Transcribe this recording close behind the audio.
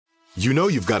You know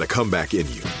you've got a comeback in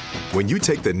you. When you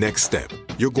take the next step,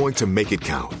 you're going to make it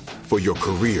count for your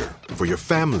career, for your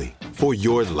family, for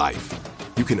your life.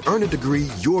 You can earn a degree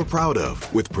you're proud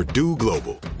of with Purdue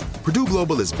Global. Purdue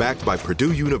Global is backed by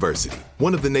Purdue University,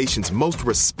 one of the nation's most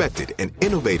respected and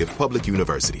innovative public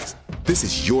universities. This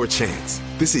is your chance.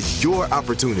 This is your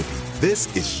opportunity.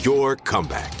 This is your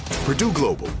comeback. Purdue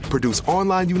Global, Purdue's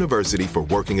online university for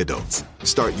working adults.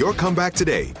 Start your comeback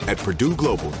today at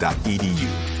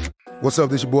purdueglobal.edu. What's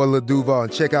up, this your boy Lil Duval,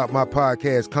 and check out my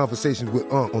podcast, Conversations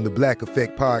with Unc, on the Black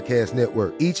Effect Podcast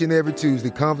Network. Each and every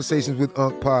Tuesday, Conversations with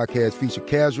Unc podcast feature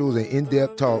casuals and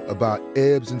in-depth talk about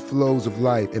ebbs and flows of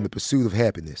life and the pursuit of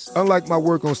happiness. Unlike my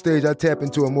work on stage, I tap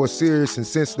into a more serious and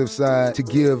sensitive side to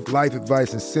give life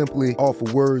advice and simply offer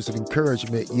words of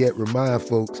encouragement, yet remind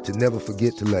folks to never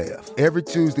forget to laugh. Every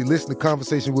Tuesday, listen to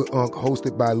Conversation with Unc,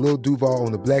 hosted by Lil Duval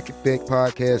on the Black Effect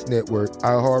Podcast Network,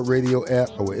 iHeartRadio app,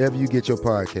 or wherever you get your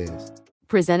podcasts.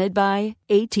 Presented by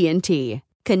AT&T.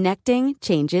 Connecting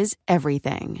changes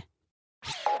everything.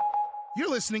 You're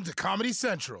listening to Comedy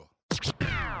Central.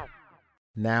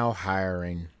 Now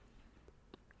hiring.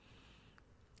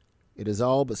 It is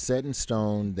all but set in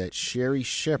stone that Sherri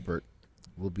Shepherd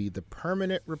will be the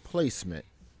permanent replacement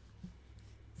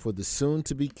for the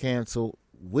soon-to-be-canceled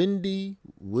Wendy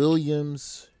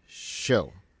Williams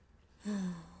show.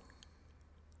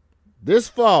 This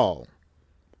fall,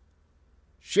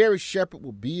 Sherri Shepherd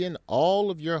will be in all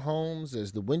of your homes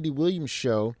as the Wendy Williams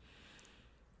show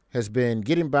has been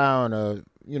getting by on a,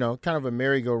 kind of a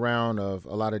merry-go-round of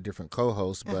a lot of different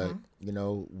co-hosts. But,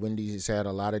 Wendy has had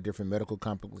a lot of different medical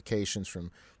complications from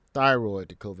thyroid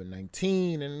to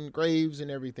COVID-19 and Graves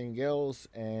and everything else.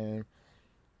 And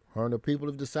her and the people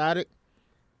have decided,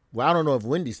 well, I don't know if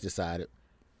Wendy's decided,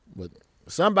 but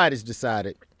somebody's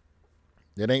decided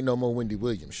there ain't no more Wendy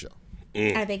Williams show.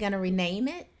 Are they going to rename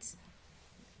it?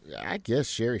 I guess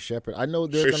Sherri Shepherd. I know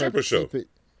they're going to keep it.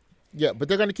 Yeah, but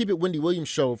they're going to keep it Wendy Williams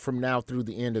show from now through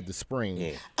the end of the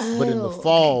spring. But in the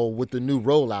fall, with the new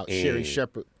rollout, Sherri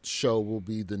Shepherd show will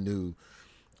be the new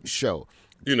show.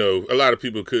 A lot of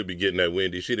people could be getting at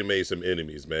Wendy. She'd have made some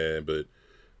enemies, man. But,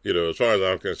 as far as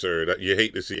I'm concerned, you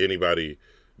hate to see anybody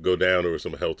go down over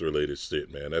some health-related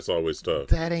shit, man. That's always tough.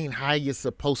 That ain't how you're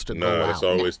supposed to go out. No, that's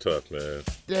always tough, man.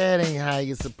 That ain't how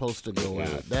you're supposed to go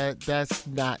out. That's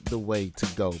not the way to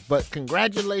go. But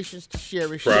congratulations to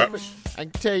Sherri Shepherd. I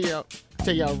can tell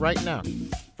y'all right now,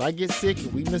 if I get sick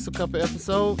and we miss a couple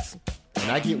episodes, and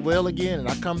I get well again, and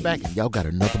I come back, and y'all got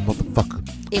another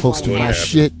motherfucker hosting my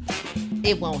shit.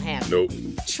 It won't happen. Nope.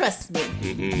 Trust me.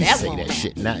 That won't happen.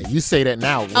 Shit now. You say that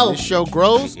now. When this show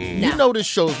grows, you know this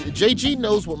show. JG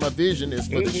knows what my vision is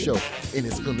for the show. And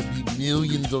it's going to be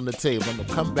millions on the table. I'm going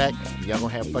to come back, and y'all going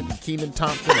to have fucking Kenan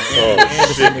Thompson and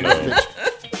Anderson in this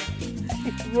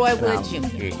bitch. Roy Wood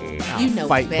Jr. You know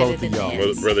fight better both than of y'all.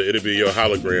 that. Brother, it'll be your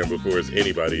hologram before it's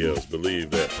anybody else. Believe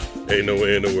that. Ain't no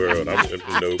way in the world.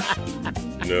 Nope.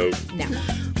 No.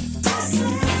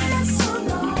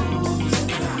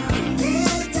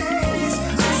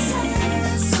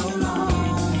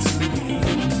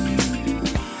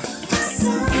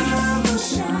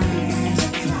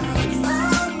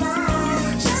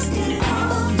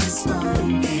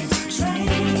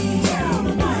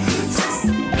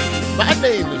 My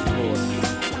name is Roy.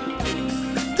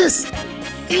 This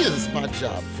is my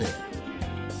job fair.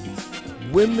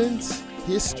 Women's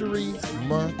History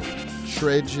Month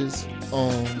trudges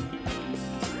on.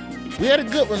 We had a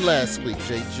good one last week,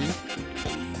 JG.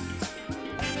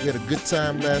 We had a good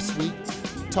time last week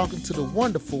talking to the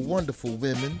wonderful, wonderful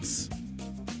women's.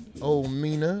 Old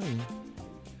Mina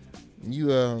and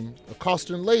you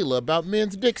accosting Layla about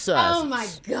men's dick sizes. Oh my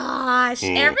gosh.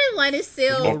 Everyone is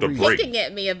still looking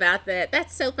at me about that.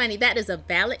 That's so funny. That is a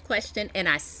valid question, and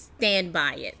I stand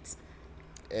by it.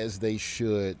 As they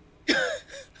should. The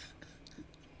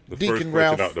Deacon first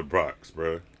Ralph. question out the box,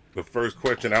 bruh. The first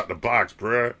question out the box,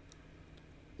 bruh.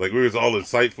 Like, we was all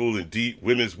insightful and deep,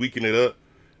 women's weaking it up,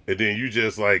 and then you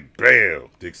just like, bam,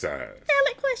 dick size.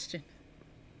 Valid question.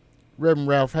 Reverend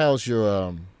Ralph, how's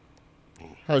your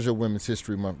Women's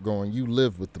History Month going? You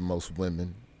live with the most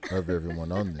women of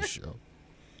everyone on this show.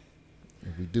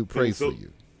 And we do pray for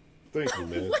you. Thank you,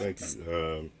 man. Thank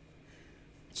you.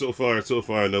 So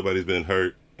far, nobody's been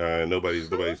hurt. Nobody's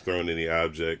thrown any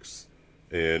objects.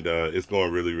 And it's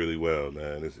going really, really well,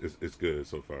 man. It's good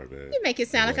so far, man. You make it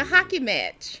sound like a hockey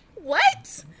match.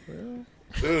 What?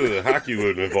 Hockey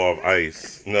would involve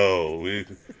ice. No,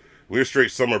 we're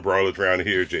straight summer brawlers around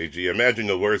here, JG. Imagine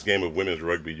the worst game of women's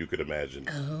rugby you could imagine.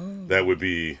 Oh. That would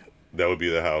be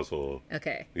the household.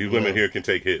 Okay. These women here can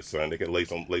take hits, son. They can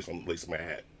lace my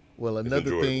hat. Well,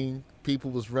 another thing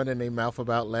people was running their mouth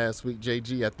about last week,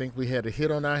 JG. I think we had a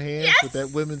hit on our hands with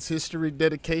that Women's History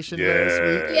dedication last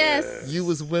week. Yes. You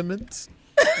was women's.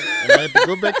 And I had to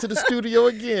go back to the studio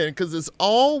again because it's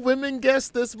all women guests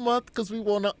this month because we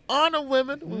want to honor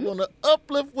women. We want to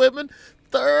uplift women.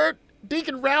 Third,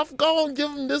 Deacon Ralph, go and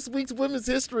give them this week's Women's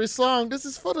History song. This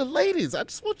is for the ladies. I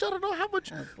just want y'all to know how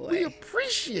much we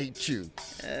appreciate you.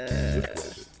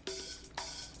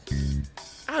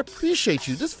 I appreciate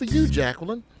you. This is for you,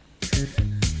 Jacqueline.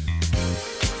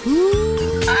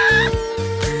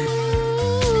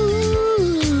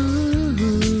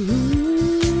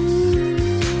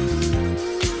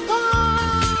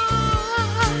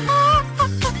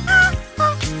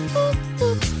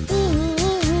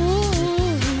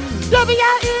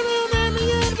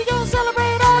 W-I-M-M-M-E-N, we gon'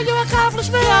 celebrate all your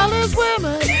accomplishments, all as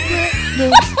women.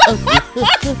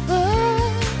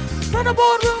 From the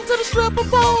boardroom to the stripper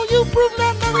pole, you prove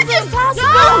that nothing's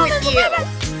impossible. With you.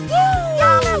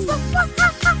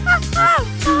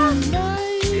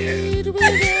 Tonight we're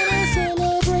gonna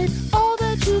celebrate all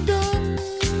that you've done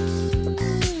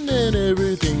and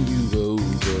everything you've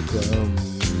overcome.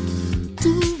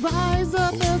 To rise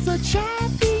up as a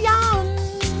champion,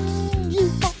 you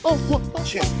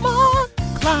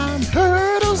climb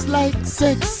hurdles like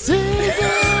sexism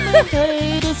and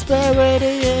hate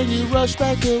disparity, and you rush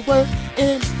back to work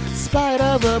in spite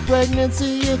of a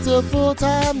pregnancy. It's a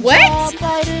full-time job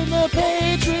fighting the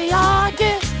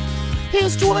patriarchy.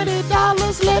 Here's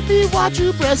 $20, let me watch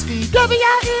you breastfeed.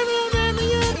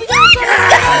 W-I-M-M-M-E-N, we gon'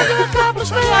 celebrate all your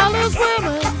accomplishments, all as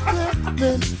women.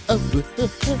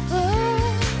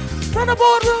 From the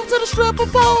boardroom to the stripper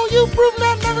pole, you prove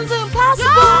that nothing's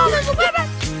impossible.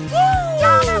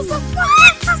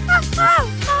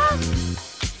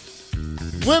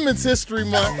 Women's History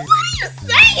Month. What are you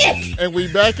saying? And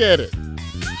we back at it.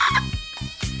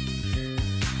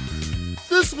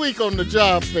 This week on the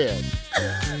Job Fair,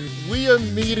 we are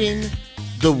meeting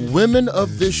the women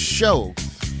of this show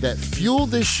that fuel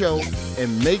this show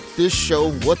and make this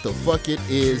show what the fuck it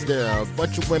is. There are a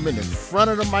bunch of women in front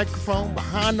of the microphone,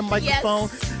 behind the microphone,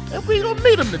 and we're going to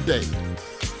meet them today.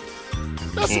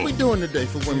 That's what we're doing today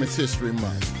for Women's History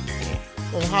Month.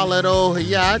 Gonna holler at old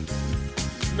Hayat.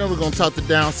 Then we're going to talk to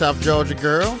Down South Georgia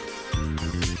girl.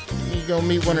 You're going to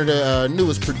meet one of the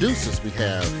newest producers we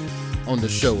have on the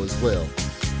show as well.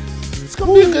 It's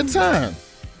going to be a good time.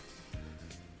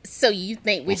 So you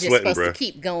think we're just supposed to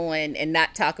keep going and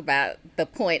not talk about the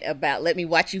point about let me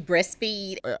watch you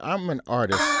breastfeed? I'm an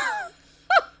artist.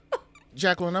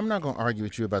 Jacqueline, I'm not going to argue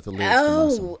with you about the lyrics.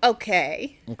 Oh,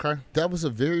 okay. Okay? That was a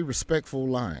very respectful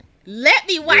line. Let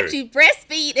me watch you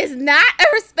breastfeed is not a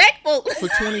respectful. For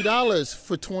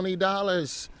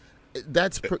 $20,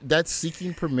 that's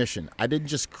seeking permission. I didn't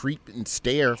just creep and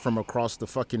stare from across the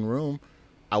fucking room.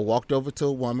 I walked over to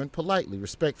a woman politely,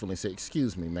 respectfully, and said,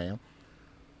 "Excuse me, ma'am.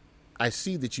 I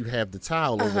see that you have the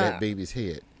towel over that baby's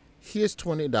head. Here's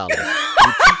 $20.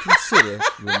 Would you consider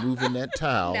removing that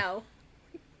towel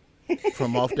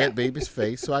from off that baby's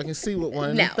face so I can see what one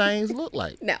of these things look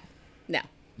like?" No.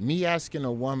 Me asking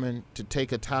a woman to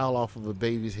take a towel off of a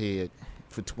baby's head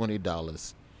for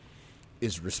 $20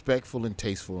 is respectful and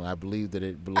tasteful, and I believe that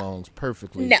it belongs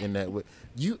perfectly in that way.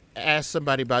 You asked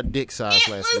somebody about dick size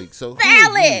last week, so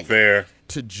valid. Fair.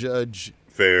 To judge.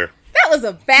 Fair. That was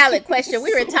a valid question.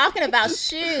 We were talking about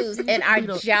shoes, and our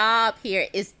job here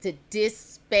is to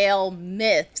dispel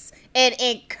myths and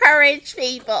encourage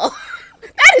people.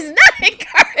 That is not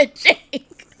encouraging.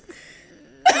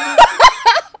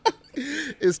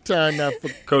 It's time now for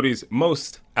Cody's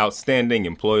most outstanding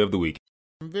employee of the week.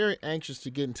 I'm very anxious to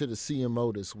get into the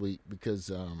CMO this week because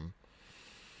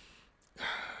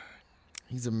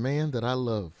he's a man that I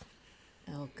love.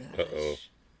 Oh, gosh. Uh-oh.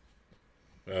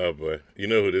 Oh, boy. You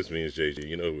know who this means, JG.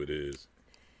 You know who it is.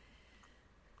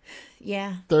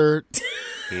 Yeah. Third.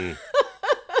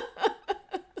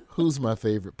 Who's my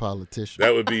favorite politician?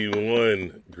 That would be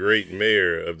one great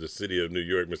mayor of the city of New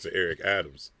York, Mr. Eric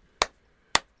Adams.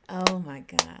 Oh, my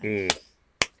God. And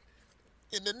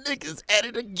the niggas at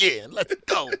it again. Let's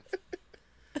go.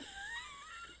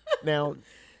 Now,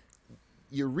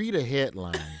 you read a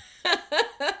headline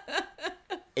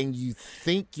and you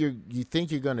think you're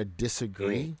gonna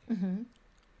disagree,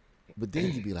 but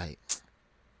then you be like,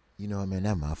 you know what, man,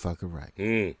 that motherfucker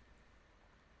right.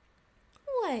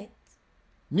 What?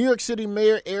 New York City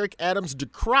Mayor Eric Adams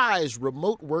decries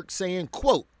remote work, saying,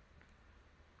 quote,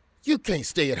 "You can't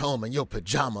stay at home in your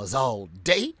pajamas all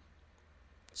day."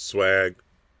 Swag.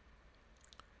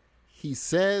 He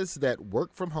says that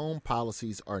work-from-home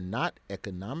policies are not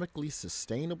economically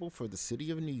sustainable for the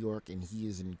city of New York, and he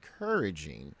is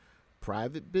encouraging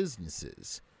private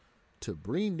businesses to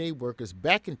bring their workers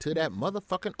back into that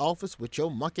motherfucking office with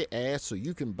your monkey ass so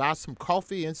you can buy some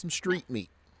coffee and some street meat.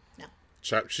 No.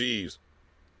 Chopped cheese.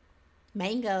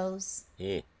 Mangoes.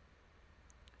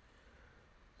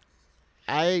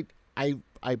 I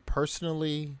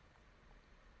personally,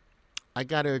 I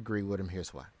gotta agree with him.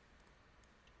 Here's why.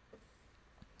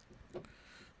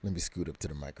 Let me scoot up to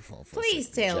the microphone for Please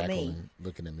a second. tell Jacqueline me.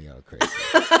 Looking at me all crazy.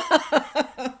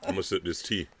 I'm gonna sip this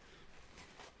tea.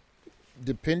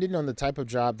 Depending on the type of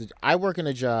job that I work in,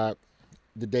 a job,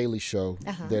 The Daily Show,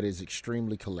 that is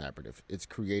extremely collaborative. It's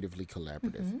creatively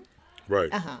collaborative. Right.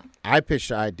 I pitch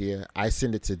the idea. I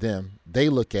send it to them. They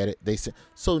look at it. They say,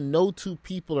 so no two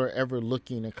people are ever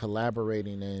looking and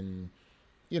collaborating and,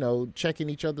 you know, checking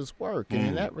each other's work. And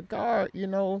in that regard, you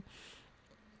know,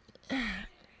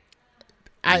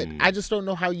 I just don't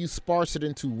know how you sparse it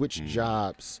into which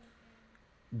jobs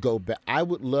go back. I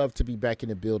would love to be back in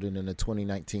the building in a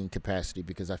 2019 capacity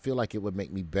because I feel like it would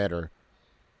make me better.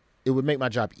 It would make my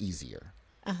job easier.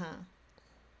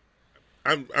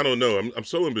 I don't know. I'm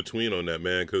so in between on that,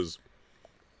 man, because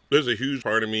there's a huge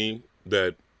part of me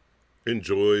that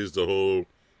enjoys the whole,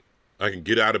 I can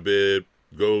get out of bed,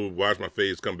 go wash my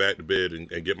face, come back to bed,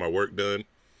 and get my work done.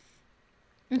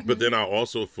 But then I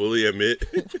also fully admit,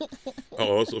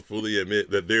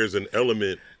 that there's an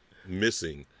element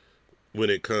missing when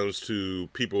it comes to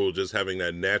people just having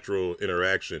that natural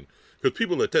interaction. Because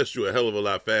people will test you a hell of a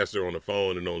lot faster on the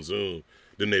phone and on Zoom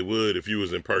than they would if you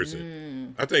was in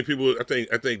person. I think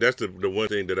that's the one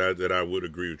thing that I would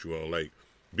agree with you on. Like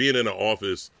being in an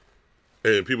office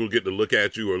and people get to look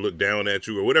at you or look down at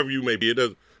you or whatever you may be.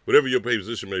 Whatever your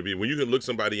position may be. When you can look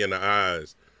somebody in the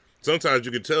eyes, sometimes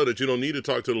you can tell that you don't need to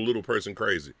talk to the little person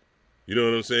crazy. You know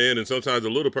what I'm saying? And sometimes the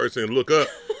little person look up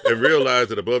and realize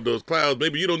that above those clouds,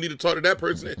 maybe you don't need to talk to that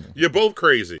person. You're both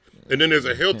crazy. And then there's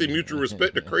a healthy mutual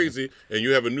respect to crazy, and you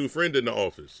have a new friend in the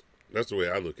office. That's the way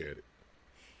I look at it.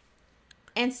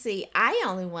 And see, I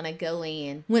only want to go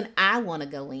in when I want to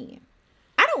go in.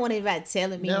 I don't want anybody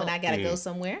telling me when I got to go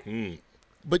somewhere.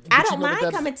 But I don't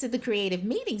mind coming to the creative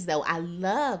meetings, though. I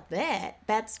love that.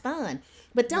 That's fun.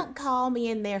 But don't call me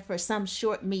in there for some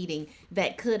short meeting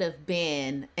that could have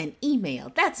been an email.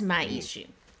 That's my issue.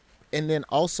 And then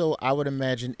also, I would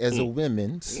imagine as a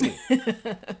women's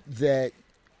that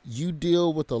you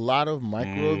deal with a lot of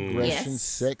microaggression,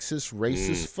 sexist,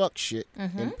 racist fuck shit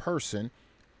in person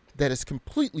that is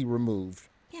completely removed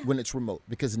when it's remote.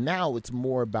 Because now it's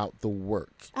more about the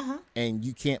work. And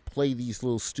you can't play these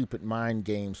little stupid mind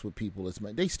games with people as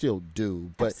much. They still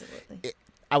do. But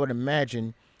I would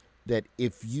imagine that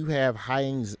if you have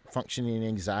high functioning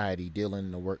anxiety dealing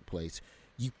in the workplace,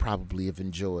 you probably have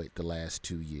enjoyed the last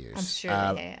 2 years. I'm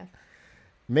sure they have.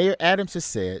 Mayor Adams has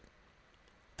said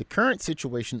the current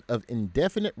situation of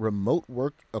indefinite remote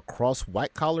work across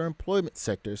white-collar employment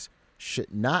sectors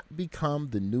should not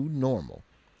become the new normal.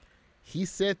 He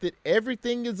said that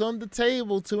everything is on the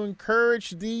table to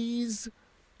encourage these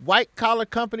white-collar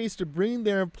companies to bring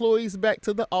their employees back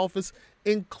to the office,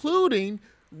 including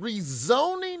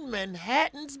rezoning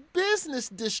Manhattan's business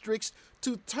districts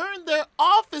to turn their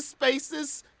office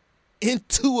spaces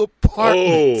into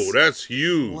apartments. Oh, that's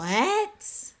huge.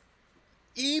 What?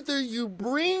 Either you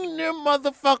bring them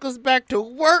motherfuckers back to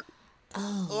work,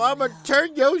 or I'm going to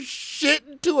turn your shit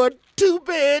into a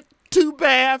 2-bed,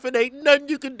 2-bath, and ain't nothing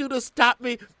you can do to stop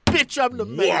me. Bitch, I'm the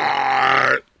man.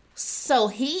 What? So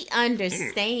he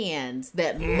understands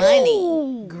that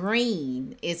money,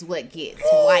 green, is what gets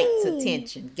white's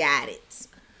attention. Got it.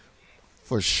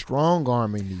 For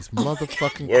strong-arming these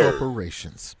motherfucking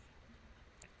corporations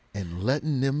and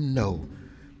letting them know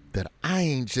that I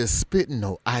ain't just spitting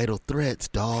no idle threats,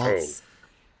 dog.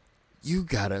 You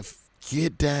gotta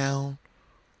get down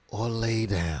or lay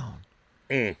down.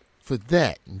 For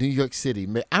that, New York City,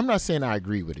 I'm not saying I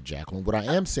agree with it, Jacqueline. What I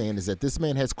am saying is that this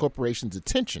man has corporations'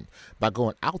 attention by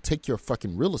going, I'll take your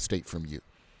fucking real estate from you.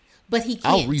 But he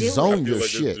I'll can't do rezone it. your Like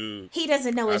shit. He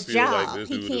doesn't know his I feel job. like this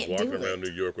He dude can't is do walking around it.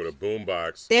 New York with a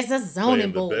boombox. There's a zoning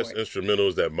playing the board. best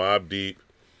instrumentals that Mobb Deep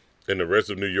and the rest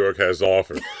of New York has to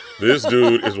offer. This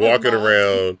dude is walking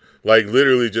around like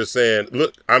literally just saying,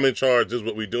 look, I'm in charge. This is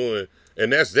what we doing.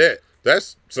 And that's that.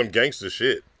 That's some gangster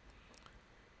shit.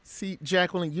 See,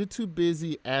 Jacqueline, you're too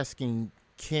busy asking,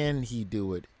 can he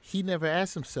do it? He never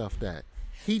asked himself that.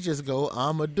 He just go,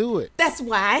 I'ma do it. That's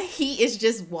why he is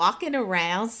just walking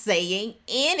around saying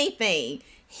anything.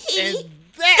 And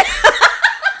that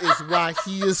is why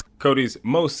he is Cody's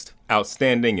most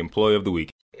outstanding employee of the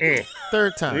week.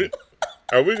 third time.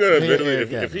 Are we gonna Mayor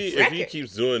eventually, Eric if he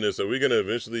keeps doing this, are we gonna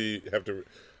eventually have to?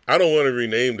 I don't want to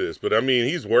rename this, but I mean,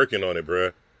 he's working on it,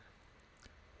 bruh.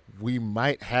 We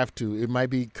might have to. It might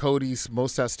be Cody's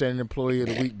Most Outstanding Employee of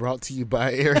the Week, brought to you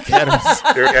by Eric Adams.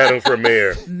 Eric Adams for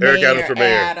mayor. Eric Adams for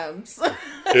mayor. Adams.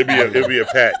 It'd be a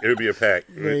pack. It would be a pack.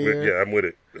 Mayor. Yeah, I'm with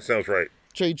it. It sounds right.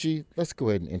 JG, let's go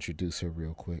ahead and introduce her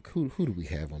real quick. Who do we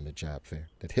have on the job fair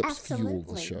that helps fuel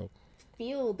the show?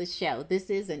 Fuel the show. This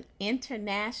is an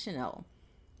international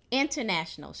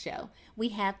show. We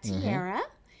have Tiara,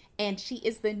 and she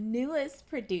is the newest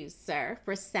producer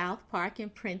for South Park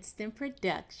and Princeton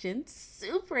Productions.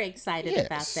 Super excited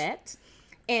about that.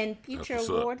 And future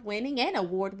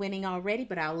award-winning already,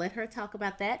 but I'll let her talk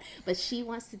about that. But she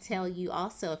wants to tell you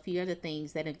also a few other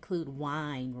things that include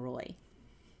wine, Roy.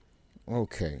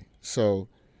 Okay, so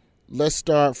let's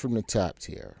start from the top,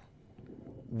 Tiara.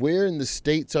 Where in the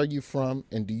States are you from,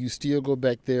 and do you still go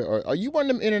back there? Or are you one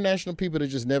of them international people that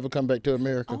just never come back to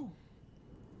America? Oh.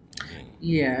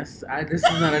 Yes, this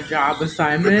is not a job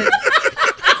assignment.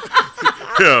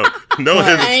 Yo, no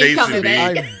hesitation, B.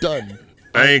 I'm done.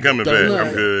 I ain't coming back. Look,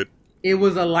 I'm good. It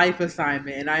was a life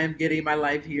assignment, and I am getting my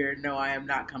life here. No, I am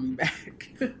not coming back.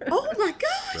 Oh, my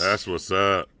gosh. That's what's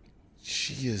up.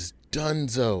 She is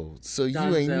donezo. So you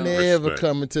Dunzo. ain't never Respect.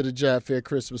 coming to the job fair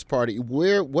Christmas party.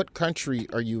 What country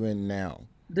are you in now?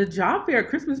 The job fair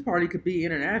Christmas party could be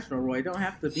international, Roy. It don't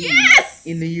have to be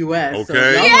in the U.S. So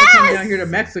Okay. y'all want to come down here to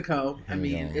Mexico. I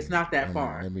mean, it's not that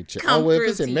far. Let me check. Come Well, if through,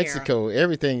 it's in Tiara. Mexico,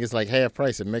 everything is like half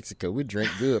price in Mexico. We drink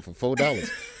good for $4.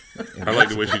 I like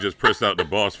the way she just pressed out the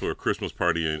boss for a Christmas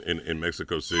party in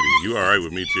Mexico City. You all right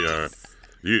with me, Tiara?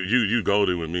 You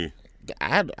golden with me.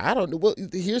 I don't know. Well,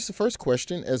 here's the first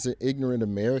question. As an ignorant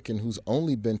American who's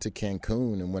only been to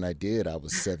Cancun, and when I did, I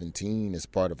was 17 as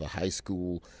part of a high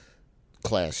school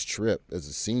class trip as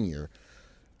a senior.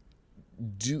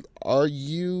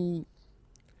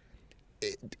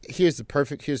 Here's the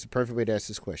perfect way to ask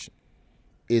this question.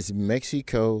 Is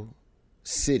Mexico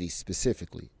City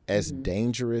specifically as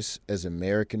dangerous as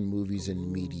American movies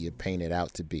and media paint it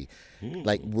out to be?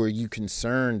 Like, were you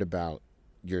concerned about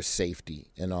your safety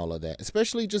and all of that,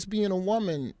 especially just being a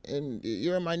woman and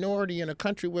you're a minority in a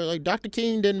country where, like, Dr.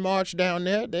 King didn't march down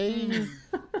there.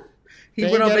 He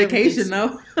went on vacation,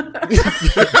 though.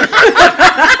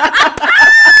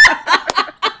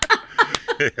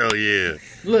 Hell yeah.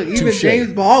 Look, even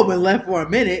James Baldwin left for a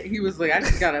minute. He was like, I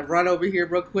just got to run over here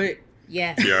real quick.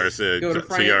 Yes. Tiara said, Go to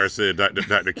France.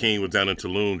 Dr. King was down in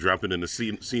Tulum dropping in the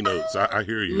C notes. I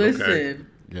hear you. Listen, Okay.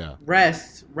 Yeah.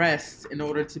 rest in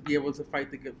order to be able to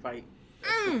fight the good fight.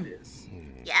 That's what it is.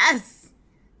 Yes.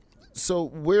 So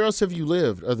where else have you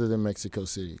lived other than Mexico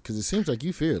City? Because it seems like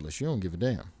you fearless. You don't give a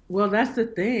damn. Well, that's the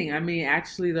thing. I mean,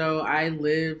 actually, though, I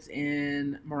lived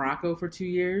in Morocco for 2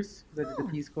 years because I did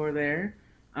the Peace Corps there.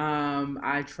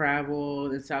 I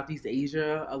traveled in Southeast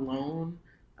Asia alone.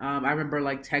 I remember,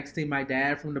 like, texting my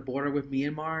dad from the border with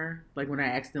Myanmar, like, when I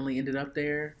accidentally ended up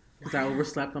there because I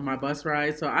overslept on my bus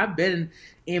ride. So I've been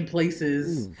in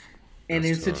places and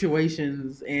in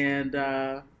situations, and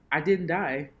I didn't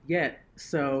die yet.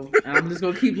 So I'm just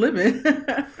going to keep living.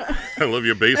 I love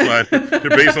your baseline. Your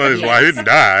baseline is, well, I didn't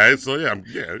die. So, yeah,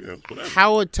 whatever.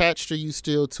 How attached are you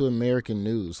still to American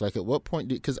news? Like, at what point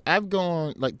because I've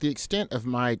gone, like, the extent of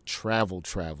my travel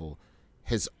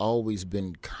has always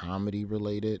been comedy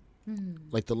related.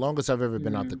 Like, the longest I've ever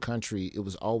been out the country, it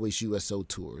was always USO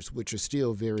tours, which are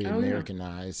still very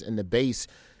Americanized. And the base,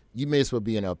 you may as well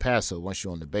be in El Paso once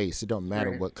you're on the base. It don't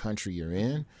matter what country you're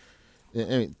in.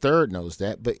 And Third knows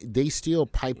that, but they still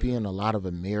pipe in a lot of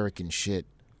American shit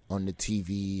on the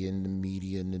TV and the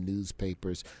media and the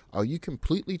newspapers. Are you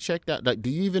completely checked out? Like, do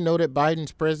you even know that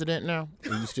Biden's president now?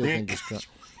 Or you still think it's Trump?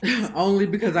 Only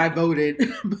because I voted.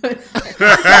 But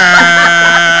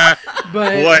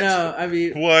What? no, I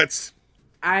mean, What?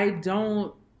 I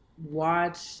don't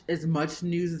watch as much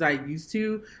news as I used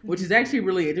to, which is actually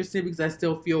really interesting because I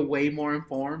still feel way more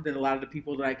informed than a lot of the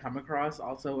people that I come across,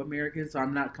 also Americans. So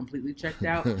I'm not completely checked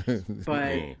out.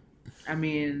 But I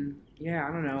mean, yeah,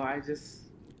 I don't know. I just,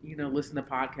 listen to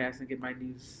podcasts and get my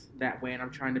news that way. And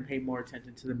I'm trying to pay more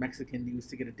attention to the Mexican news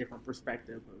to get a different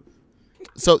perspective of.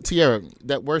 So, Tiara,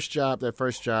 that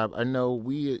first job, I know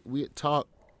we talk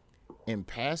in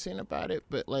passing about it,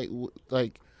 but like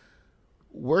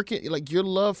working, like, your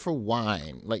love for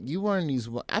wine, like, you were in these.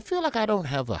 I feel like I don't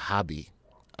have a hobby.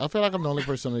 I feel like I'm the only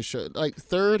person on the show. Like,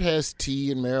 Third has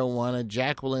tea and marijuana.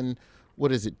 Jacqueline,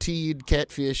 what is it? Tea and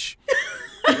catfish.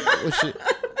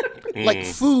 Like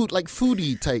food, like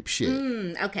foodie type shit.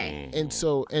 Okay. And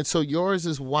so yours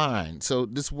is wine. So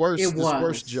this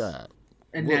worst job.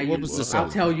 And what now was this? I'll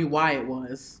tell you why it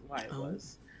was.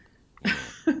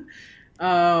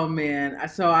 Oh man!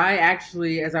 So I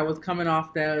actually, as I was coming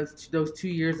off those 2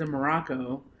 years in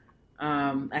Morocco,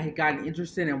 I had gotten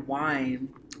interested in wine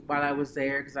while I was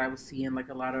there because I was seeing like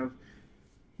a lot of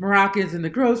Moroccans in the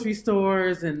grocery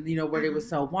stores and, you know, where they would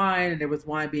sell wine, and there was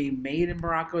wine being made in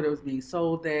Morocco that was being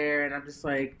sold there. And I'm just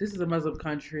like, this is a Muslim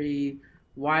country.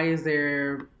 Why is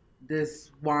there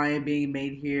this wine being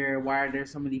made here? Why are there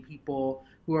so many people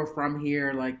who are from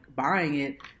here, like, buying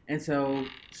it? And so,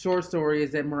 short story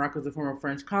is that Morocco is a former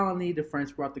French colony. The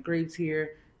French brought the grapes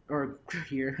here,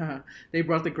 they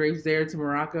brought the grapes there to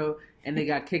Morocco, and they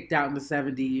got kicked out in the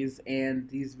 70s, and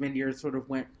these vineyards sort of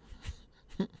went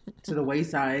to the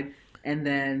wayside, and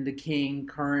then the king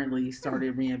currently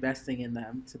started reinvesting in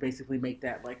them to basically make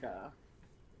that like a,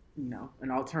 you know,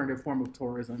 an alternative form of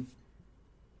tourism.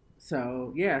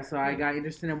 So yeah, so I got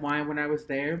interested in wine when I was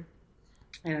there,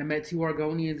 and I met 2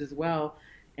 Oregonians as well,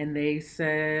 and they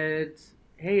said,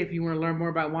 hey, if you want to learn more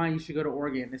about wine, you should go to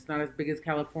Oregon. It's not as big as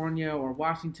California or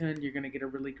Washington. You're going to get a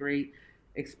really great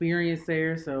experience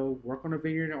there, so work on a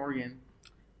vineyard in Oregon.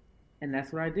 And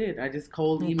that's what I did. I just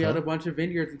cold emailed a bunch of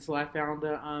vineyards until I found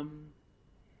an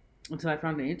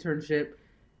internship,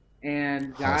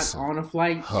 and got on a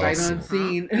flight, sight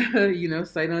unseen,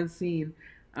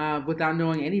 without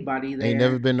knowing anybody there. Ain't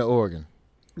never been to Oregon.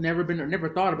 Never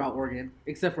thought about Oregon,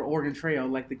 except for Oregon Trail,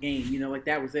 like the game, you know, like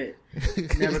that was it.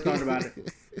 Never thought about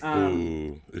it.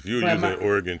 If you were using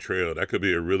Oregon Trail, that could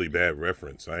be a really bad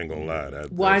reference. I ain't gonna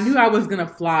lie. I knew I was gonna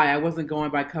fly. I wasn't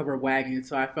going by covered wagon,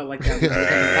 so I felt like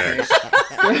that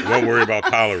was Don't worry about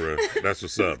cholera. That's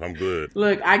what's up. I'm good.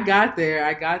 Look, I got there,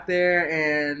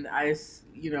 and I,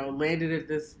 you know, landed at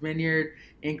this vineyard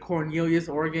in Cornelius,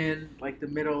 Oregon, like the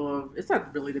middle of, it's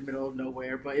not really the middle of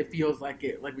nowhere, but it feels like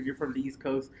it, like when you're from the East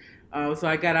Coast. So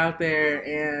I got out there,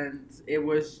 and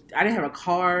I didn't have a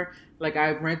car. Like,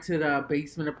 I rented a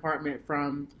basement apartment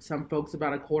from some folks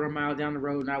about a quarter mile down the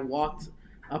road, and I walked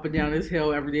up and down this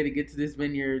hill every day to get to this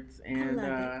vineyards.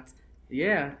 And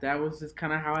yeah, that was just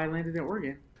kind of how I landed in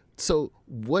Oregon. So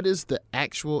what is the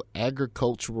actual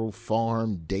agricultural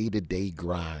farm day-to-day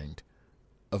grind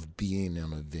of being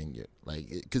on a vineyard? Like,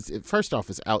 because first off,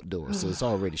 it's outdoors, so it's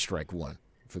already strike one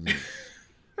for me.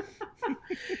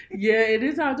 Yeah, it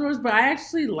is outdoors, but I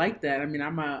actually like that. I mean,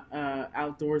 I'm a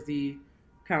outdoorsy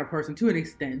kind of person to an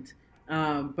extent,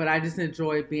 but I just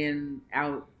enjoy being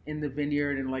out in the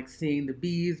vineyard and like seeing the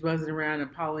bees buzzing around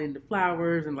and pollinating the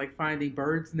flowers and like finding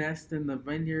birds' nests in the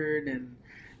vineyard. And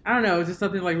I don't know, it's just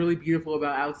something like really beautiful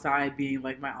about outside being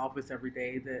like my office every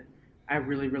day that I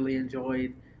really, really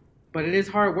enjoyed. But it is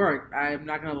hard work. I'm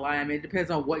not going to lie. I mean, it depends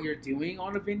on what you're doing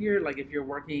on a vineyard. Like if you're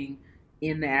working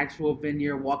in the actual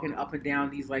vineyard, walking up and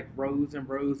down these like rows and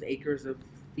rows, acres of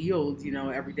fields, you know,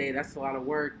 every day, that's a lot of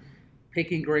work.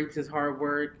 Picking grapes is hard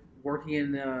work.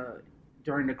 Working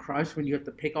during the crush when you have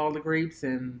to pick all the grapes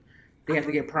and they have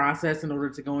to get processed in order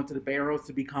to go into the barrels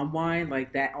to become wine.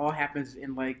 Like that all happens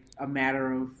in like a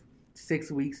matter of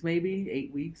 6 weeks, maybe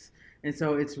 8 weeks. And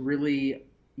so it's really,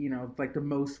 you know, like the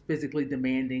most physically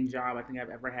demanding job I think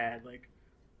I've ever had. Like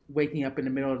waking up in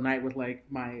the middle of the night with like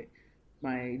my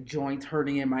joints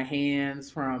hurting in my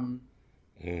hands from,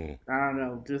 I don't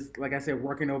know, just like I said,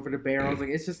 working over the barrels. Like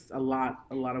it's just a lot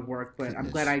of work, but I'm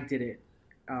glad I did it.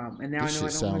 And now this I know I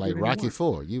don't sound like Rocky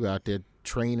IV. You out there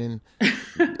training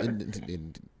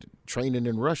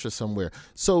in Russia somewhere.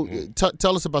 So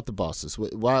tell us about the bosses.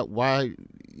 Why?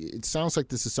 It sounds like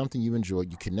this is something you enjoy.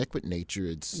 You connect with nature.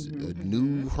 It's a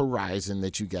new horizon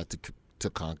that you got to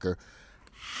conquer.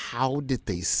 How did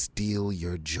they steal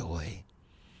your joy?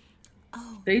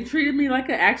 They treated me like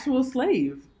an actual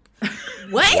slave.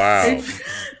 What? Wow.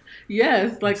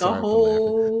 Yes, like a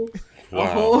whole,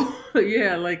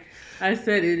 yeah, like I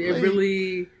said, it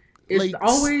really, it's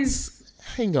always.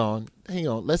 Hang on.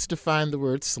 Let's define the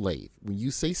word slave. When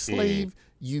you say slave,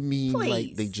 you mean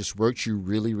like they just worked you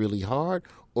really, really hard,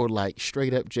 or like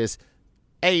straight up just,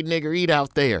 hey, nigger, eat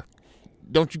out there.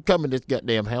 Don't you come in this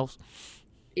goddamn house.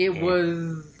 It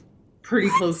was pretty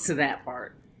close to that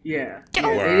part. Yeah. Wow.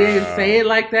 They didn't say it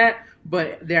like that,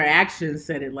 but their actions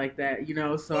said it like that, you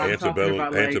know? So I'm talking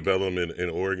about like... Antebellum in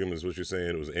Oregon is what you're saying?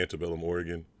 It was antebellum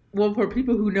Oregon? Well, for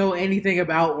people who know anything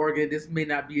about Oregon, this may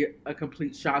not be a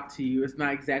complete shock to you. It's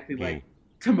not exactly like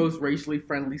the most racially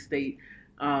friendly state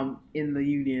in the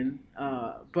Union.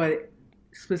 But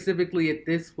specifically at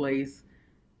this place,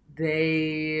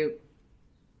 they...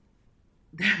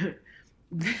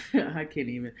 I can't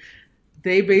even...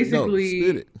 They basically... No,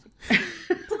 spit it.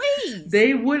 Please.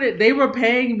 They were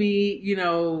paying me, you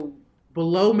know,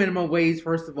 below minimum wage,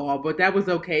 first of all, but that was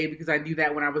okay because I knew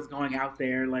that when I was going out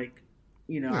there, like,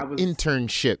 you know, I was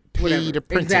internship, paid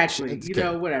apprenticeship. Exactly. You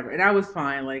know, whatever. And I was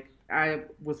fine. Like I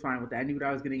was fine with that. I knew what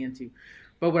I was getting into.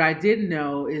 But what I didn't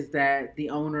know is that the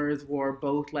owners were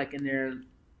both like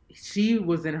she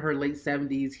was in her late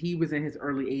 70s, he was in his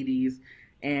early 80s,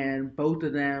 and both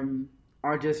of them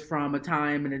are just from a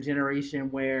time and a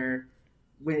generation where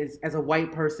as a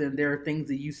white person, there are things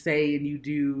that you say and you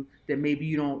do that maybe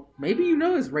you know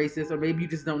is racist, or maybe you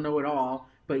just don't know it all.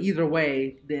 But either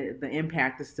way, the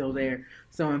impact is still there.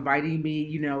 So inviting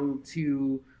me,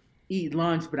 to eat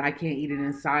lunch, but I can't eat it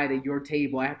inside at your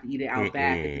table. I have to eat it out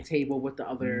back at the table with the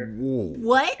other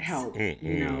help,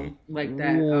 like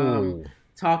that.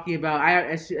 Talking about,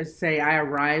 I should say, I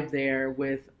arrived there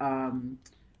with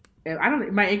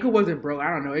my ankle wasn't broke.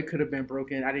 I don't know. It could have been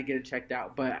broken. I didn't get it checked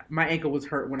out, but my ankle was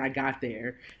hurt when I got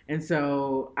there. And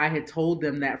so I had told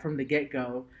them that from the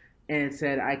get-go and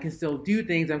said, I can still do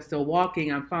things. I'm still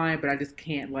walking. I'm fine, but I just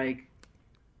can't,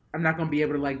 I'm not going to be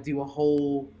able to, do a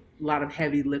whole lot of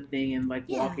heavy lifting and,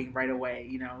 walking right away,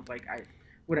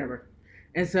 whatever.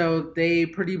 And so they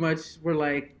pretty much were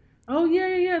like, oh,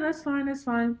 yeah, that's fine.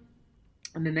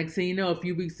 And the next thing you know, a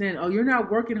few weeks in, oh, you're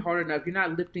not working hard enough. You're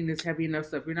not lifting this heavy enough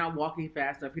stuff. You're not walking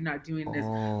fast enough. You're not doing this.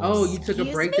 Oh, you took a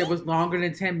break that was longer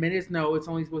than 10 minutes. No, it's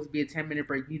only supposed to be a 10-minute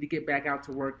break. You need to get back out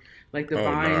to work. The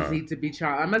vines need to be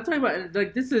chopped. I'm not talking about,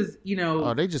 this is,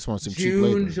 they just want some cheap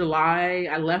June, labor. July.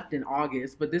 I left in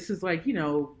August. But this is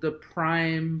the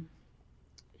prime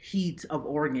heat of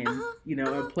Oregon,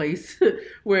 a place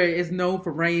where it's known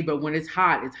for rain, but when it's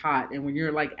hot, it's hot. And when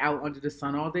you're out under the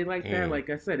sun all day like that, like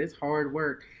I said, it's hard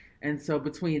work. And so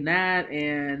between that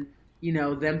and,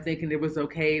 them thinking it was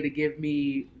okay to give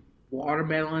me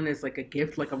watermelon as a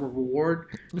gift, a reward,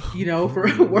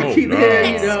 for working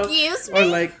there, Excuse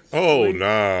me? Or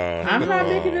nah. I'm not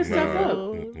making this stuff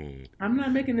up. I'm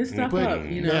not making this stuff up,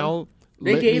 Now,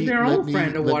 they gave their own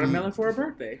friend a watermelon for her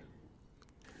birthday.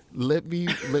 Let me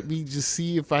just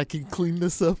see if I can clean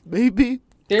this up, maybe.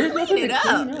 There's nothing to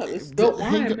clean up. It's spilt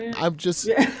wine, man. I'm just,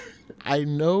 I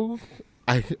know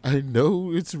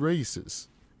it's racist,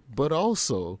 but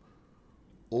also,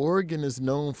 Oregon is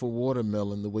known for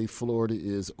watermelon the way Florida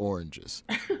is oranges.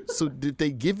 So did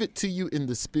they give it to you in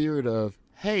the spirit of,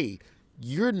 hey,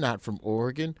 you're not from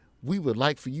Oregon. We would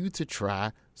like for you to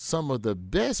try some of the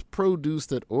best produce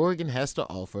that Oregon has to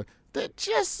offer that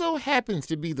just so happens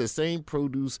to be the same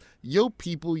produce your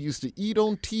people used to eat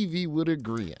on TV with a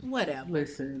grin. Whatever.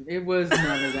 Listen, it was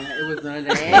none of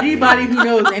that. Anybody who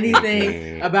knows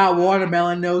anything about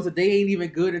watermelon knows that they ain't even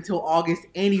good until August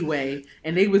anyway.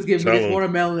 And they was giving me this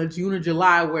watermelon in June or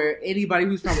July, where anybody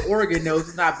who's from Oregon knows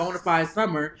it's not bona fide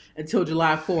summer until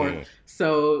July 4th.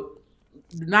 So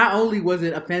not only was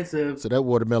it offensive, so that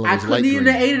watermelon I was couldn't even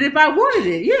green. have ate it if I wanted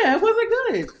it. Yeah, it wasn't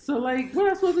good. So what am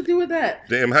I supposed to do with that?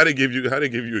 Damn, how they give you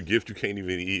a gift you can't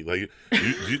even eat?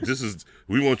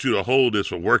 We want you to hold this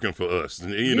for working for us.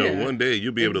 And one day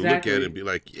you'll be able to look at it and be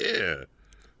like, yeah.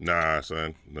 Nah,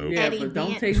 son. No. Yeah, but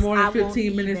don't take more than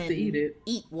 15 minutes to eat it.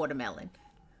 Eat watermelon.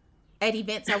 At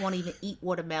events, I won't even eat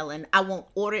watermelon. I won't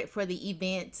order it for the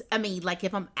event. I mean,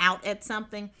 if I'm out at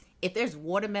something, if there's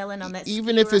watermelon on that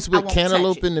even if it's with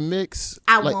cantaloupe in the mix,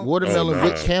 watermelon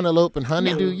with cantaloupe and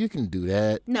honeydew, you can do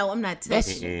that. No, I'm not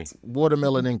touching it.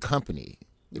 Watermelon and company.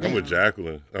 I'm with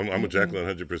Jacqueline. I'm with Jacqueline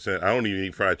 100%. I don't even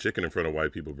eat fried chicken in front of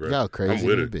white people, bro. Y'all crazy, I'm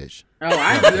with it. Bitch. Oh,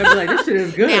 I do. I'd be this shit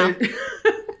is good.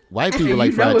 White people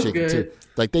like fried chicken too.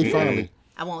 They finally.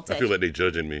 I won't touch. I feel like they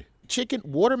judging me. Chicken,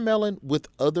 watermelon with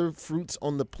other fruits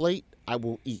on the plate, I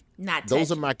will eat.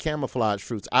 Those are my camouflage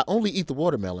fruits. I only eat the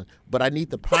watermelon, but I need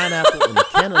the pineapple and the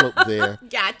cantaloupe there.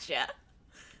 Gotcha.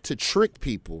 To trick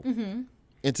people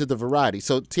into the variety.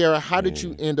 So, Tiara, how did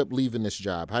you end up leaving this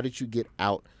job? How did you get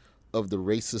out of the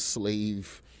racist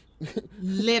slave?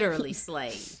 Literally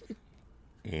slave.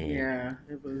 Yeah,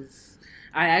 it was.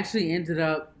 I actually ended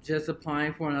up just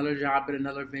applying for another job at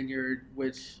another vineyard,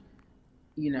 which,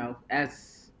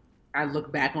 as I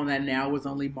look back on that now, was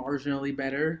only marginally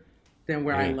better than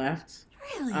where I left.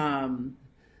 Really?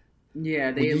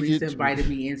 Yeah, they at least invited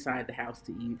me inside the house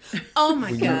to eat. Oh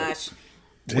my gosh.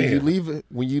 When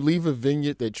you leave a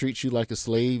vineyard that treats you like a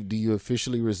slave, do you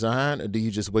officially resign or do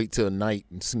you just wait till night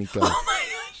and sneak out? Oh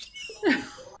my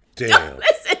gosh. Damn.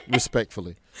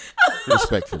 Respectfully.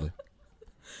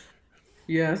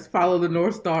 Yes, follow the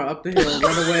North Star up the hill,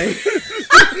 run away.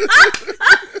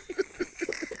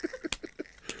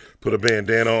 Put a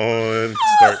bandana on,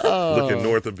 start looking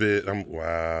north a bit.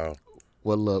 Wow.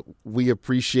 Well, look, we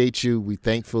appreciate you. We're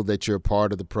thankful that you're a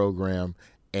part of the program,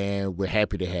 and we're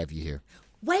happy to have you here.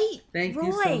 Wait, Thank Roy,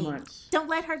 you so much. Don't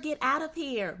let her get out of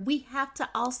here. We have to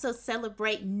also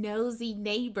celebrate Nosy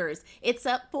Neighbors. It's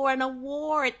up for an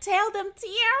award. Tell them,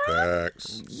 Tiara.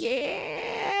 Facts.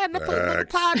 Yeah, the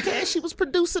podcast she was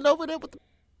producing over there with the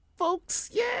folks.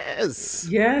 Yes.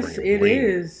 Yes, it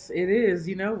is. It is.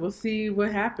 You know, we'll see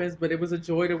what happens. But it was a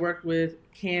joy to work with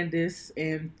Candace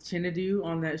and Chinadu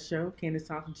on that show. Candace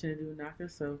Thompson, Chinadu Naka.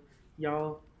 So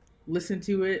y'all listen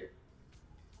to it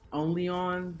only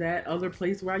on that other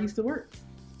place where I used to work.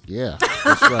 Yeah,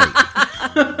 that's right.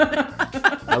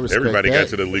 I respect Everybody that. got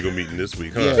to the legal meeting this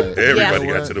week, huh? Yeah. Everybody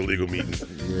Yeah. got to the legal meeting.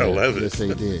 Yeah, I love it. Yes,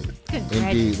 they did.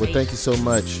 Indeed. Well, thank you so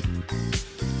much.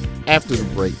 After the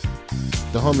break,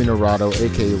 the homie Narado,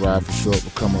 a.k.a. Ride for Short,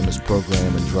 will come on this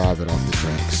program and drive it off the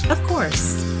tracks. Of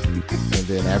course. And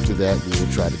then after that, we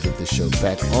will try to get this show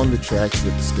back on the tracks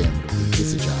with the scam of the week.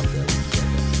 It's a job fair.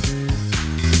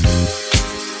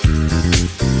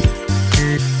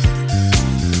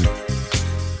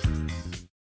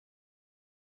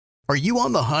 Are you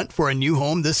on the hunt for a new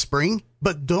home this spring,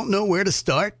 but don't know where to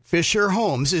start? Fisher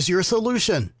Homes is your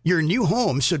solution. Your new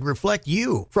home should reflect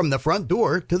you, from the front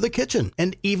door to the kitchen,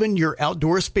 and even your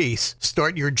outdoor space.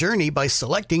 Start your journey by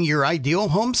selecting your ideal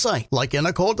home site, like in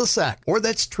a cul-de-sac or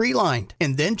that's tree-lined,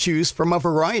 and then choose from a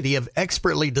variety of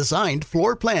expertly designed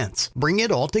floor plans. Bring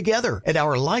it all together at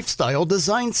our Lifestyle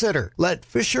Design Center. Let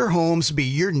Fisher Homes be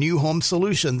your new home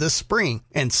solution this spring,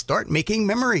 and start making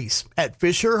memories at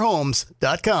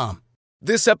FisherHomes.com.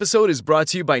 This episode is brought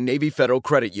to you by Navy Federal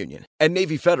Credit Union. At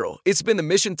Navy Federal, it's been the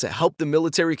mission to help the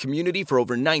military community for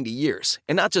over 90 years.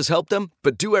 And not just help them,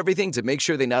 but do everything to make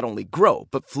sure they not only grow,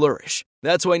 but flourish.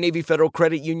 That's why Navy Federal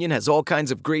Credit Union has all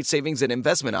kinds of great savings and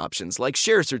investment options like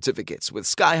share certificates with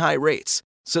sky-high rates.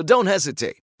 So don't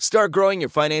hesitate. Start growing your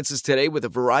finances today with a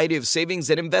variety of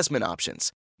savings and investment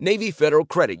options. Navy Federal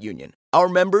Credit Union. Our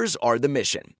members are the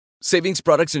mission. Savings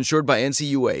products insured by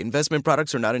NCUA. Investment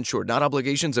products are not insured, not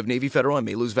obligations of Navy Federal and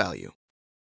may lose value.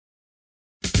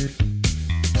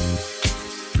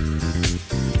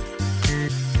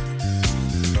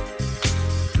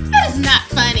 That is not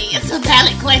funny. It's a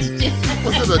valid question.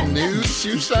 Was it a nude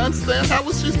shoe shine stand? How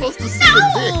was she supposed to see the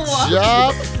dick?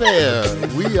 Job fair.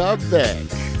 We are back.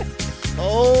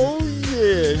 Oh,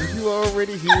 yeah. You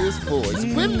already hear his voice.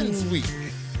 Women's Week.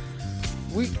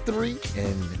 Week 3.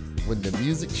 And when the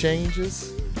music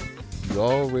changes, you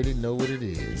already know what it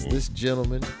is. This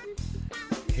gentleman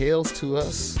hails to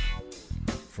us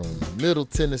from Middle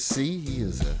Tennessee.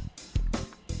 He's a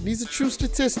true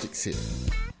statistics here.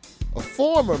 A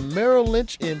former Merrill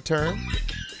Lynch intern,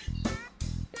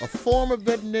 a former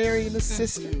veterinarian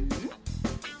assistant,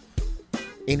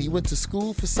 and he went to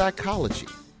school for psychology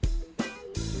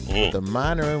with a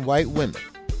minor in white women.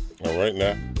 All right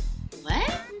now.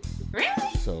 What?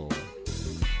 Really? So,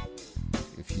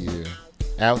 if you're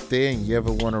out there and you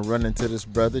ever want to run into this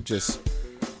brother, just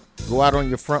go out on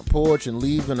your front porch and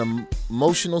leave an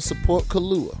emotional support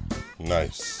Kahlua.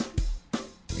 Nice.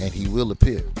 And he will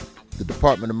appear. The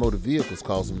Department of Motor Vehicles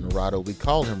calls him Narado. We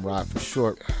call him Rod for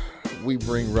short. We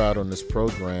bring Rod on this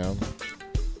program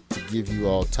to give you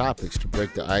all topics to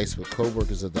break the ice with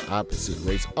coworkers of the opposite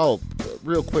race. Oh,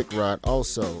 real quick, Rod.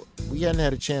 Also, we hadn't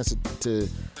had a chance to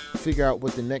figure out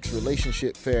what the next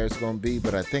relationship fair is going to be,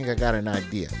 but I think I got an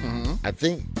idea. Mm-hmm. I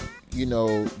think,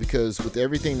 because with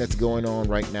everything that's going on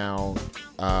right now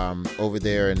over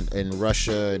there in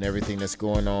Russia and everything that's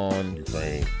going on,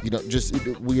 Ukraine.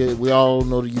 We all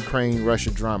know the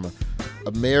Ukraine-Russia drama.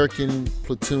 American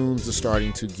platoons are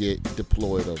starting to get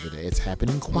deployed over there. It's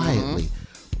happening quietly,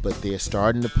 but they're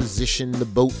starting to position the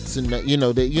boats and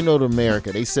to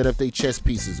America. They set up their chess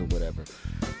pieces or whatever.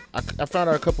 I found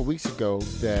out a couple weeks ago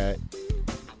that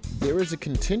there is a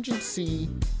contingency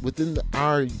within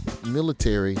our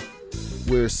military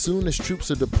where as soon as troops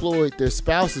are deployed, their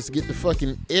spouses get to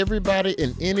fucking everybody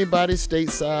and anybody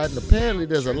stateside. And apparently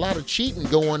there's a lot of cheating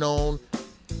going on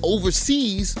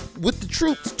overseas with the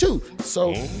troops too.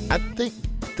 So I think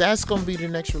that's going to be the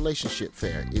next relationship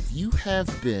fair. If you have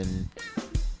been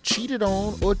cheated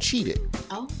on or cheated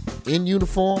in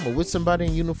uniform or with somebody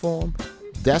in uniform,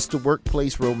 that's the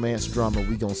workplace romance drama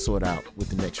we going to sort out with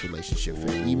the next relationship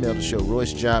fair. Email the show,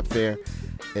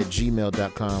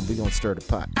 roycejobfair@gmail.com. We going to stir the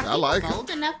pot. I like it. Bold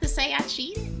enough to say I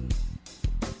cheated?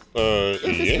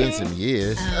 It's been some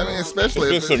years. I mean,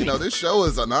 especially if, this show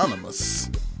is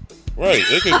anonymous. Right.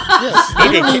 They can, yes.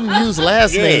 They don't even use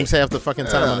last names half the fucking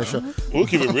time on the show. We'll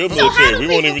keep it real So military. how do We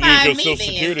won't people even use your find me social then?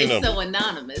 security It's number. so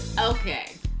anonymous.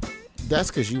 Okay. That's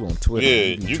because you on Twitter.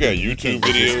 Yeah, you got YouTube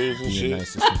videos and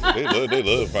shit. They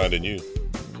love finding you.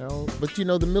 But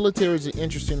the military is an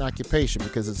interesting occupation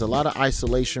because it's a lot of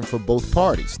isolation for both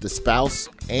parties, the spouse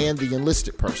and the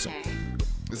enlisted person.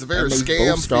 It's a very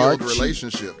scam-filled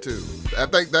relationship too. I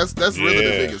think that's really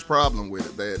the biggest problem with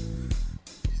it. That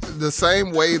the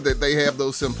same way that they have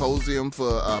those symposium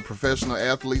for professional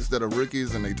athletes that are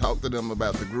rookies and they talk to them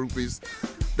about the groupies,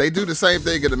 They do the same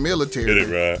thing in the military. Get it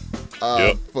right.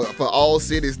 For all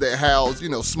cities that house,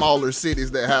 smaller cities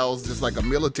that house just like a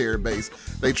military base,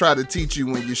 they try to teach you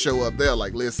when you show up there,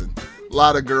 like, listen, a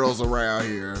lot of girls around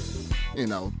here,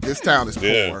 this town is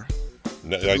poor.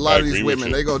 A lot of these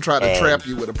women, they gonna try to trap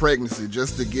you with a pregnancy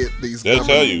just to get these. They'll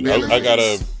tell you.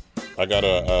 I got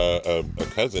a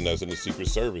cousin that's in the Secret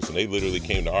Service, and they literally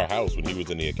came to our house when he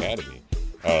was in the academy.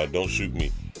 Don't shoot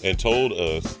me, and told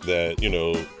us that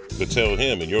to tell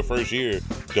him in your first year,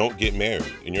 don't get married.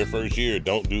 In your first year,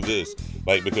 don't do this.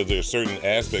 Like, because there's certain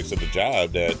aspects of the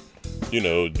job that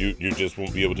you just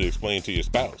won't be able to explain to your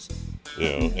spouse.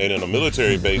 And on a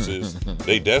military basis,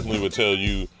 they definitely would tell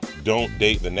you, don't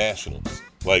date the nationals.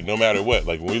 Like, no matter what.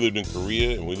 Like, when we lived in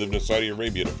Korea and we lived in Saudi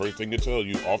Arabia, the first thing they tell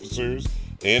you, officers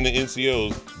and the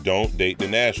NCOs, don't date the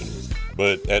nationals.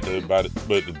 But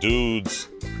the dudes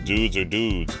are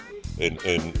dudes,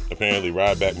 and apparently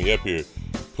Rod backed me up here.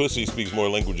 Pussy speaks more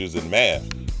languages than math.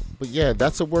 But yeah,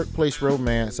 that's a workplace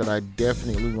romance that I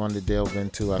definitely wanted to delve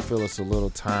into. I feel it's a little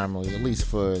timely, at least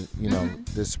for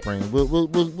this spring. We'll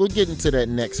get into that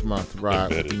next month,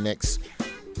 Rod, with the next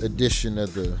edition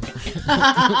of the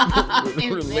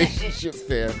relationship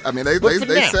fair. I mean, they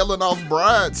selling off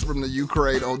brides from the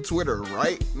Ukraine on Twitter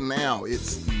right now.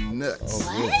 It's nuts.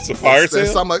 Oh, it's a fire sale?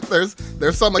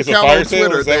 There's some account on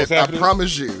Twitter that I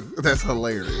promise you, that's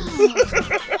hilarious.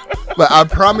 But I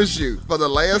promise you, for the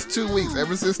last 2 weeks,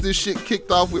 ever since this shit kicked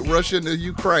off with Russia and the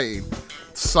Ukraine,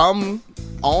 some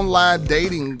online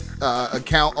dating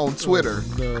account on Twitter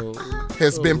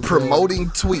has been promoting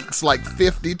tweets like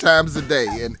 50 times a day.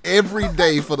 And every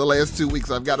day for the last 2 weeks,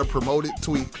 I've got a promoted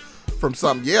tweet from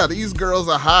some, these girls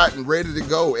are hot and ready to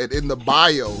go. And in the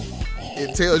bio,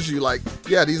 it tells you, like,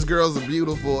 these girls are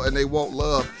beautiful and they want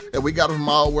love. And we got them from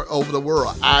all over the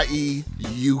world, i.e.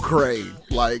 Ukraine.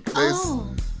 Like, this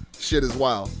shit is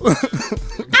wild.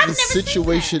 The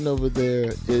situation over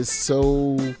there is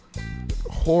so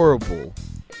horrible.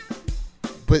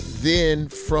 But then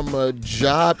from a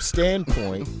job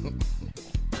standpoint,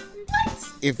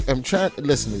 if I'm trying,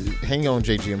 listen, hang on,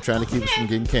 JG, I'm trying to keep us from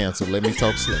getting canceled. Let me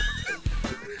talk slow.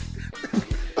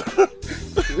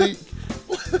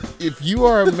 If you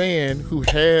are a man who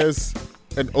has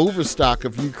an overstock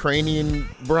of Ukrainian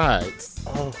brides,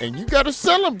 and you got to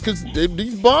sell them because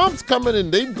these bombs coming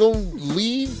and they going to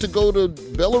leave to go to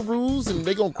Belarus and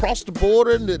they going to cross the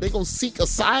border and they going to seek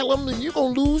asylum and you're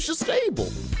going to lose your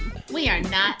stable. We are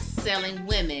not selling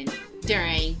women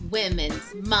during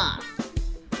Women's Month.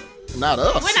 Not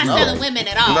us. We're not selling women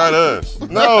at all. Not us. No.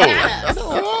 Not us.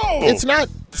 No. It's not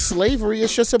slavery.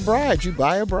 It's just a bride. You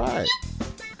buy a bride.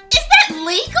 Is that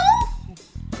legal?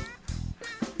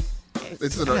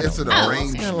 It's an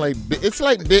arrangement. It's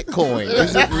like Bitcoin.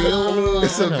 Is it real?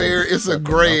 It's a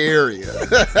gray area.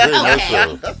 Very much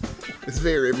so. It's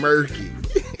very murky.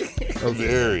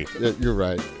 Very. You're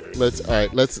right. Let's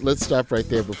stop right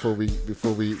there before we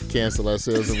cancel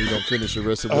ourselves and we don't finish the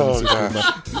rest of the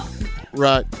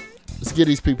Rod, let's give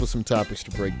these people some topics to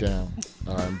break down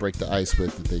and break the ice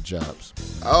with at their jobs.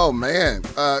 Oh man,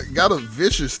 got a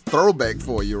vicious throwback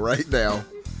for you right now.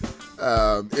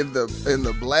 In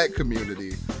the black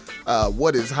community,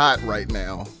 what is hot right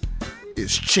now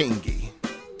is chingy.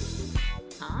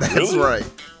 That's really? Right.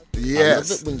 Yes. I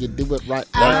love it when you do it right.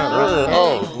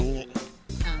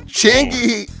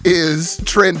 Chingy is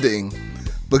trending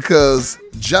because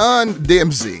John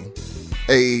Dempsey,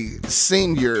 a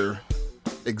senior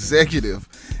executive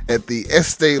at the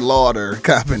Estee Lauder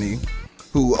company,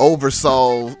 who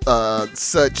oversaw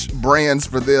such brands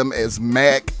for them as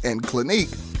MAC and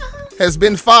Clinique, has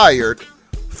been fired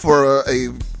for a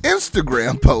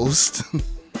Instagram post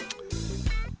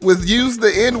with use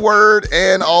the N-word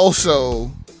and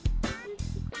also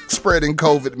spreading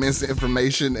COVID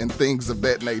misinformation and things of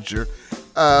that nature.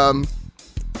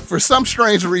 For some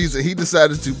strange reason, he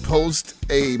decided to post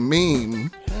a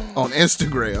meme on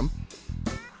Instagram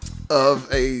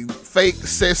of a fake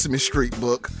Sesame Street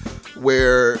book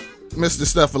where Mr.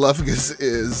 Snuffleupagus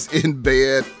is in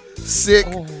bed, sick.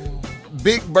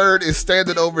 Big Bird is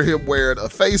standing over him wearing a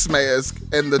face mask,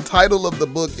 and the title of the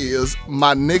book is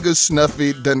 "My Nigga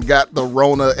Snuffy Done Got the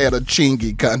Rona at a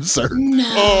Chingy Concert." No.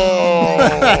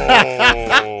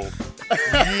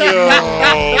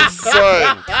 Yo,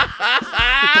 son. Not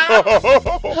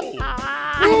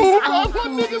my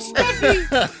nigga Snuffy.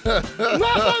 Not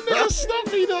my nigga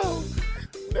Snuffy, though.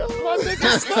 That's my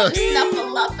nigga Snuffy.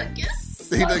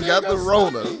 Snuffleupagus. He done got the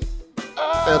Rona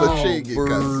at a Chingy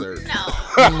concert.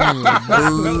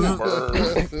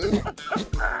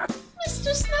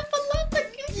 Mr.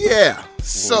 Snuffleupagus. Yeah.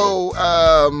 So,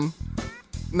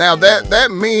 now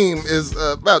that meme is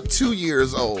about 2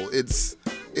 years old. It's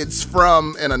It's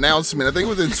from an announcement, I think it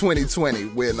was in 2020,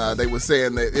 when they were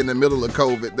saying that in the middle of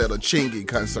COVID that a Chingy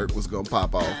concert was going to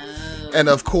pop off. And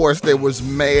of course, there was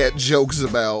mad jokes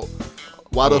about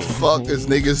why the fuck is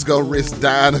niggas going to risk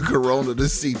dying of corona to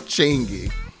see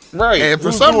Chingy. Right. And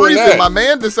for some reason, my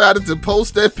man decided to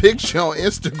post that picture on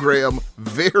Instagram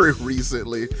very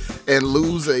recently and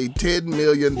lose a $10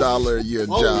 million a year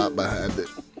job behind it.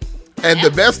 And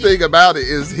the best thing about it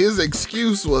is his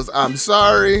excuse was, I'm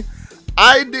sorry,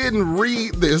 I didn't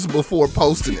read this before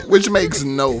posting it, which makes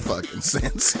no fucking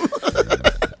sense.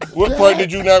 What part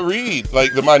did you not read?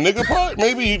 Like the my nigga part?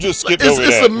 Maybe you just skipped over that.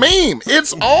 It's a meme.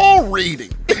 It's all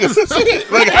reading.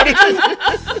 Like, how did you...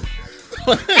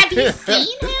 Have you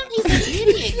seen him? He's a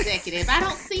beauty executive. I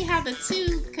don't see how the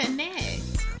two connect.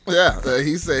 Yeah,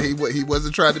 he said he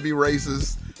wasn't trying to be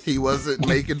racist. He wasn't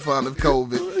making fun of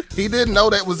COVID. He didn't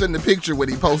know that was in the picture when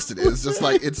he posted it. It's just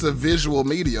like, it's a visual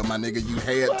medium, my nigga. You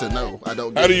had to know. I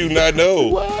don't get How do you not know?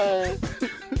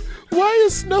 Why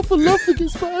is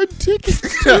Snuffleupagus buying tickets to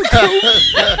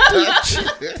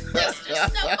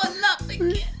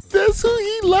Snuffleupagus. That's who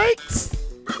he likes.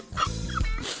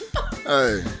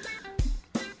 Hey.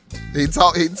 He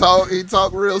talk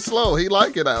real slow. He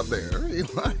like it out there. He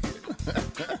like it.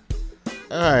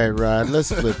 All right, Rod,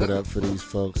 let's flip it up for these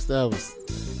folks.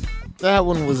 That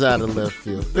one was out of left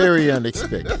field. Very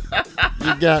unexpected.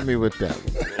 You got me with that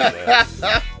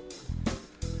one.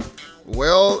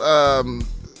 Well,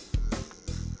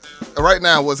 right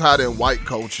now what's hot in white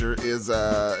culture is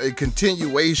a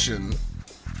continuation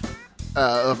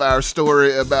of our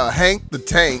story about Hank the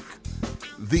Tank,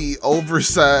 the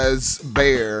oversized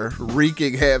bear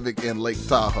wreaking havoc in Lake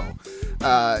Tahoe.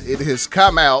 It has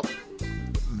come out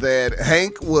that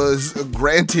Hank was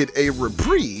granted a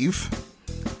reprieve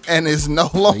and is no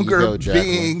longer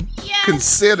being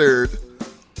considered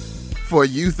for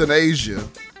euthanasia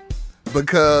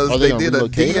because they did a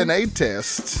DNA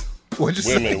test. What'd you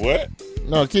say? Wait a minute, what?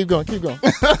 No, keep going.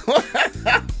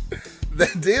 They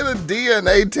did a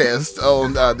DNA test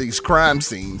on these crime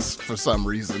scenes for some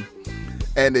reason.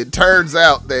 And it turns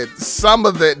out that some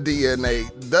of that DNA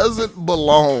doesn't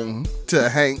belong to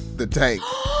Hank the Tank.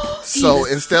 So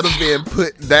instead of being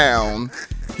put down,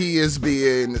 he is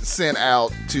being sent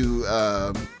out to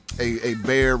a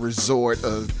bear resort,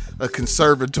 a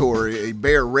conservatory, a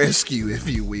bear rescue, if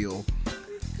you will.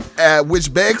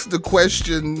 Which begs the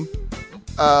question,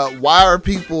 why are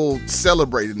people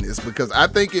celebrating this? Because I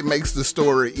think it makes the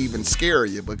story even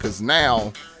scarier, because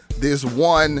now this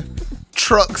one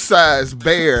truck-sized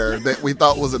bear that we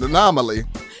thought was an anomaly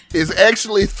is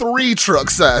actually 3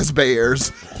 truck-sized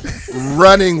bears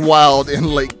running wild in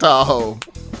Lake Tahoe.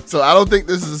 So I don't think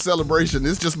this is a celebration.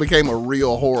 This just became a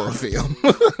real horror film.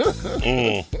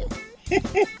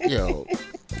 Yo,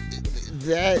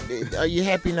 are you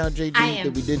happy now, JG,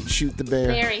 that we didn't shoot the bear?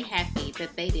 Very happy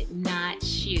that they did not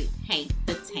shoot Hank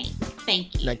the Tank.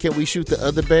 Thank you. Now, can we shoot the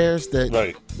other bears that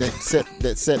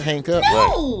set Hank up?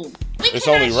 No, it's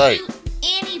only right.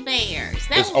 Any bears?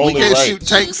 We can't shoot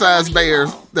tank-sized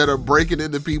bears that are breaking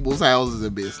into people's houses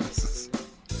and businesses.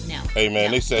 No. Hey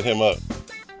man, they set him up.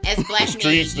 As black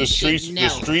the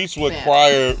streets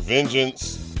require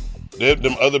vengeance.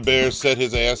 Them other bears set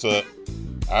his ass up.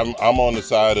 I'm on the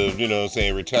side of, you know what I'm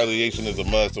saying, retaliation is a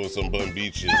must on some bum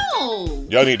beach shit. No.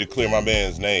 Y'all need to clear my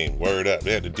man's name. Word up.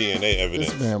 They had the DNA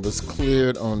evidence. This man was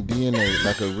cleared on DNA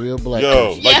like a real black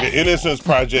person. Like the Innocence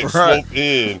Project swooped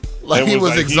in. Like he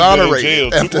was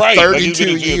exonerated after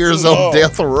 32 years on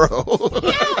death row.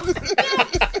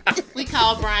 We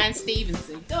call Brian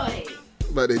Stevenson. Go ahead.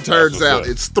 But it turns out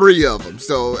it's 3 of them.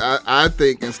 So I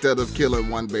think instead of killing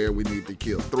 1 bear, we need to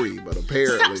kill 3. But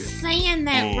apparently... Stop saying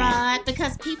that, Rod,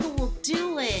 because people will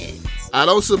do it. I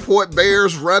don't support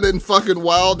bears running fucking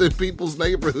wild in people's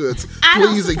neighborhoods.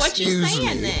 Please excuse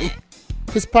me.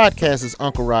 His podcast is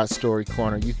Uncle Rod's Story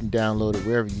Corner. You can download it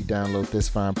wherever you download this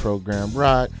fine program.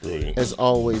 Rod, as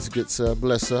always, good sub.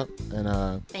 Bless up.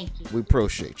 And thank you. We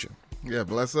appreciate you. Yeah,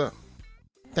 bless up.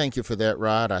 Thank you for that,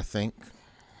 Rod, I think.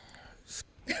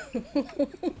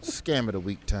 Scam of the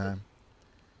week time.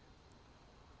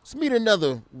 Let's meet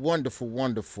another wonderful,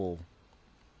 wonderful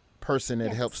person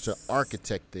that helps to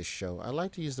architect this show. I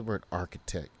like to use the word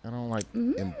architect. I don't like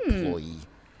employee.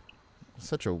 It's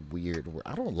such a weird word.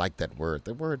 I don't like that word.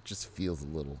 The word just feels a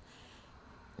little,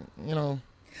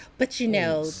 But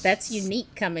that's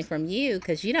unique coming from you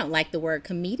because you don't like the word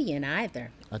comedian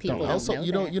either. People don't also,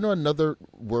 know that. You know another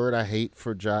word I hate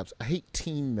for jobs? I hate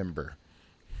team member.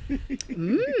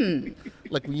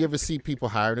 Like when you ever see people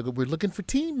hired, they go, "We're looking for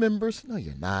team members." No,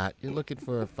 you're not. You're looking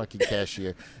for a fucking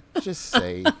cashier. Just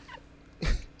say.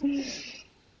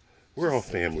 We're all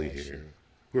family here.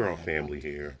 We're all family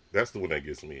here. That's the one that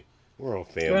gets me. We're all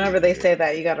family. Whenever they here. say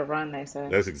that, you got to run, they say.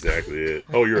 That's exactly it.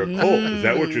 Oh, you're a cult. Is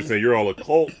that what you're saying? You're all a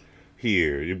cult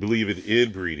here. You believe in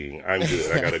inbreeding. I'm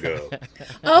good. I got to go.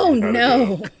 Oh,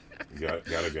 no.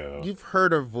 Gotta go. You've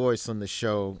heard her voice on the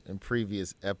show in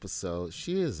previous episodes.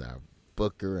 She is our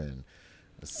booker and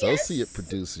associate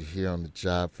producer here on the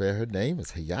Job Fair. Her name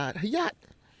is Hayat. Hayat,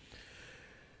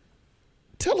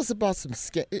 tell us about some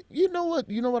scam. You know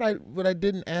what I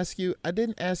didn't ask you? I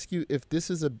didn't ask you if this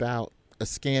is about a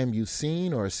scam you've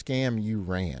seen or a scam you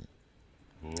ran.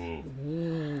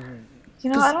 You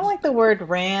know, I don't like the word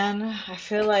ran. I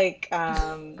feel like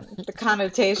the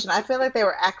connotation, I feel like they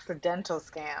were accidental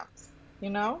scams,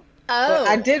 you know? Oh. But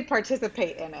I did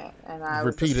participate in it, and I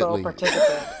was the sole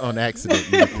participant. On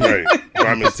accident. Right.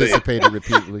 Participated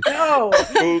repeatedly. No,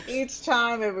 each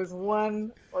time it was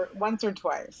once or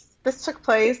twice. This took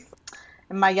place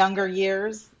in my younger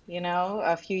years, you know,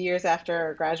 a few years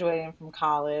after graduating from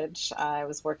college. I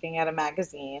was working at a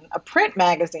magazine, a print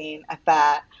magazine at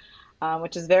that,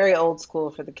 which is very old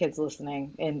school for the kids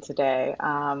listening in today.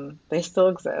 They still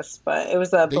exist, but it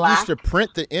was They used to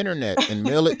print the internet and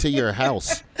mail it to your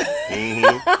house.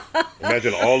 Mm-hmm.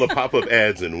 Imagine all the pop-up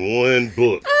ads in one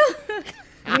book.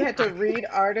 You had to read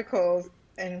articles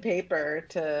in paper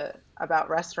about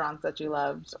restaurants that you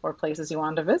loved or places you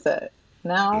wanted to visit.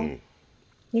 Now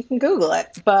you can Google it.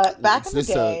 But back in the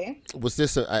day,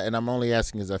 and I'm only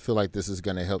asking because I feel like this is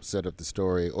going to help set up the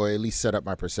story, or at least set up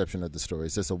my perception of the story.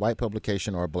 Is this a white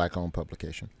publication or a black-owned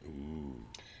publication?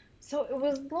 So it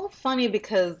was a little funny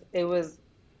because it was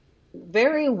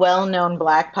very well-known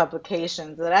black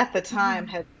publications that at the time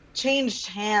had changed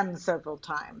hands several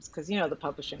times because, you know, the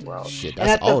publishing world. Shit,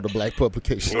 that's all the black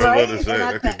publications. Right? And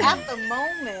at the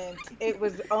moment, it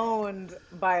was owned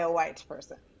by a white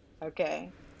person. Okay.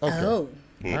 Oh.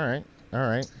 All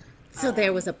right. So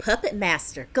there was a puppet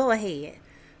master. Go ahead.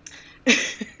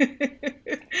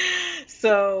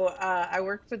 So I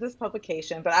worked for this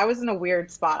publication, but I was in a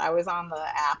weird spot. I was on the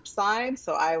app side,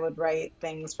 so I would write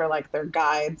things for like their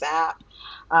guides app.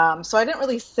 So I didn't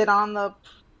really sit on the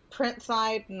print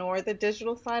side nor the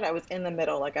digital side. I was in the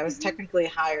middle. Like I was technically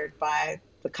hired by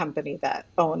the company that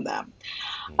owned them.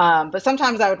 But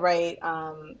sometimes I would write,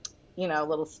 you know,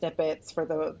 little snippets for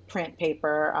the print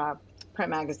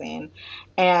magazine.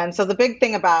 And so the big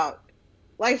thing about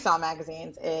lifestyle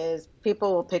magazines is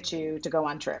people will pitch you to go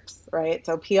on trips, right?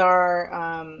 So PR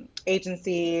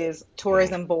agencies,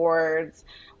 tourism boards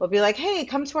will be like, hey,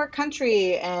 come to our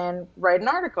country and write an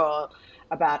article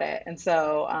about it. And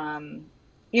so,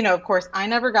 you know, of course, I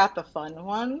never got the fun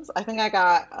ones. I think I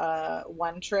got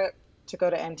one trip to go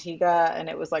to Antigua, and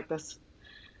it was like this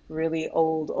really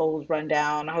old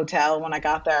rundown hotel. When I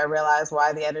got there, I realized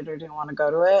why the editor didn't want to go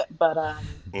to it. But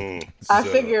I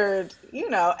figured, you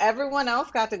know, everyone else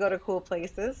got to go to cool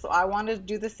places, so I wanted to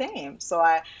do the same. So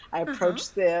I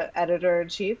approached the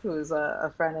editor-in-chief, who's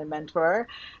a friend and mentor,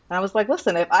 and I was like,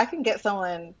 listen, if I can get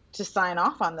someone to sign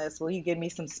off on this, will you give me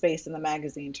some space in the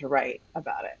magazine to write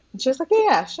about it? And she was like,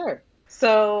 yeah, sure.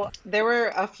 So there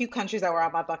were a few countries that were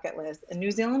on my bucket list, and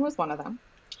New Zealand was one of them.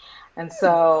 And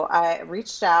so I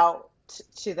reached out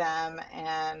to them,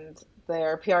 and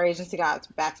their PR agency got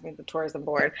back to me, the tourism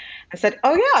board, and said,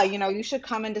 oh yeah, you know, you should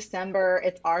come in December.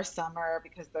 It's our summer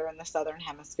because they're in the Southern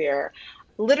Hemisphere.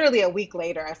 Literally a week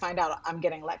later, I find out I'm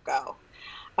getting let go.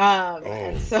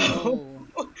 And so,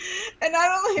 and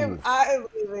not only am I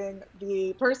leaving,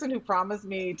 the person who promised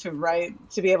me to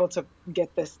be able to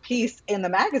get this piece in the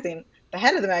magazine, the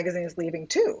head of the magazine is leaving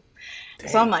too.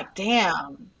 So I'm like,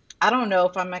 damn. I don't know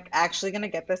if I'm actually going to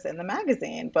get this in the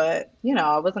magazine, but, you know,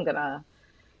 I wasn't going to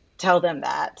tell them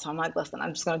that. So I'm like, listen,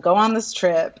 I'm just going to go on this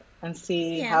trip and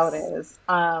see how it is.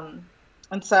 And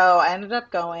so I ended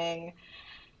up going,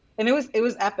 and it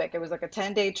was epic. It was like a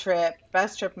 10-day trip,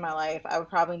 best trip of my life. I would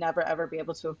probably never, ever be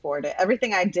able to afford it.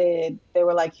 Everything I did, they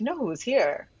were like, you know who was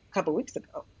here a couple weeks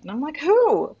ago? And I'm like,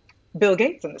 who? Bill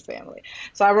Gates and his family.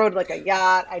 So I rode like a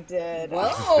yacht. I did on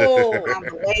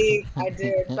the lake. I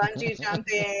did bungee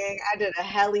jumping. I did a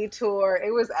heli tour.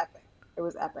 It was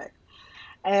epic.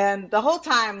 And the whole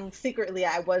time, secretly,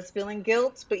 I was feeling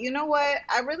guilt. But you know what?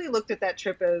 I really looked at that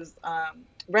trip as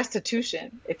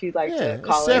restitution, if you'd like to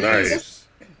call it. Nice.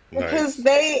 Because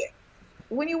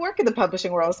when you work in the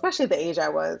publishing world, especially the age I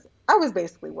was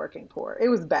basically working poor. It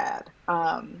was bad.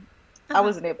 I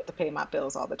wasn't able to pay my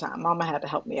bills all the time. Mama had to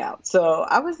help me out. So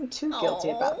I wasn't too guilty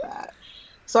about that.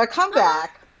 So I come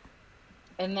back,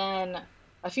 and then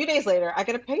a few days later, I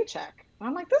get a paycheck. And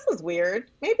I'm like, this is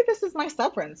weird. Maybe this is my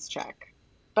severance check.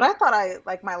 But I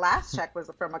thought my last check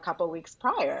was from a couple weeks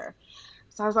prior.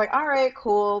 So I was like, all right,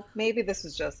 cool. Maybe this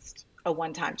is just a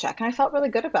one-time check, and I felt really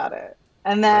good about it.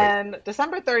 And then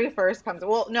December 31st comes.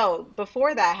 Well, no,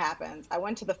 before that happens, I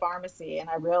went to the pharmacy and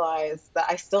I realized that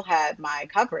I still had my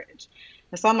coverage.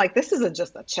 And so I'm like, this isn't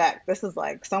just a check. This is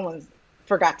like someone's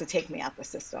forgot to take me out the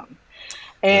system.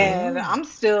 And I'm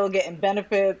still getting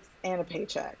benefits and a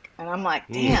paycheck. And I'm like,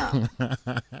 damn,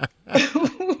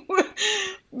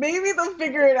 maybe they'll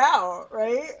figure it out,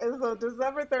 right? And so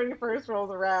December 31st rolls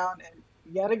around and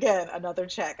yet again, another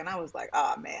check. And I was like,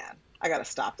 oh man, I got to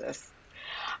stop this.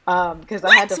 Because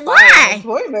I had to file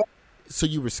unemployment. So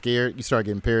you were scared? You started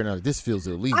getting paranoid. This feels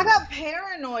illegal. I got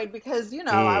paranoid because,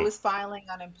 I was filing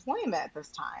unemployment this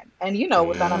time. And,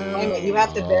 with unemployment, you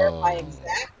have to verify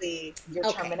exactly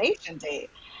your termination date.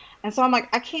 And so I'm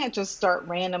like, I can't just start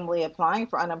randomly applying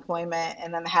for unemployment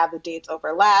and then have the dates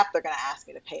overlap. They're going to ask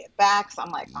me to pay it back. So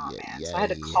I'm like, oh, man. So I had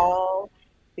to call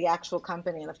the actual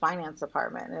company in the finance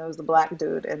department, and it was the black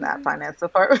dude in that finance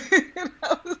department. And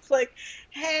I was like,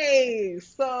 hey,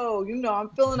 so I'm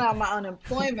filling out my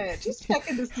unemployment, just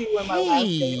checking to see when my last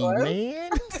day was.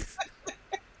 Man.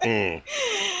 And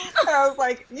I was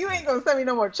like, you ain't gonna send me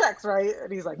no more checks, right?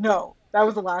 And he's like, no, that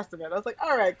was the last of it. I was like,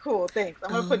 all right, cool, thanks.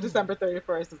 I'm gonna put December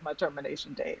 31st as my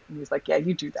termination date. And he's like, yeah,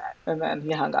 you do that. And then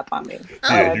he hung up on me.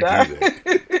 And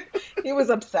he was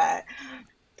upset.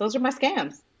 Those are my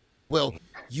scams. Well,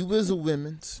 you is a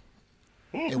women's,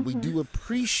 and we do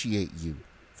appreciate you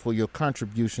for your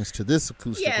contributions to this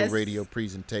acoustical radio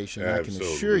presentation. Absolutely. I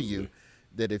can assure you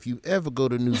that if you ever go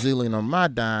to New Zealand on my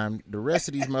dime, the rest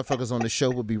of these motherfuckers on the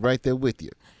show will be right there with you.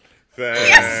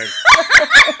 Facts.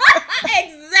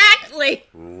 Exactly.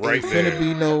 Right there. Ain't finna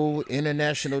be no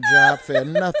international job fair,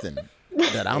 nothing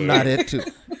that I'm not at too.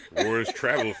 Or is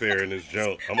travel fair in this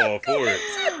junk. I'm all for it.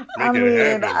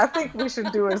 I think we should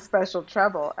do a special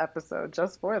travel episode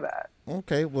just for that.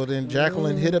 Okay, well then,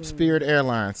 Jacqueline, hit up Spirit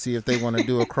Airlines, see if they want to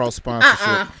do a cross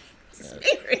sponsorship.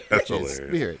 Spirit. That's hilarious.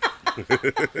 Spirit.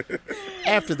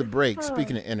 After the break,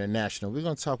 speaking of international, we're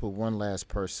going to talk with one last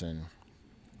person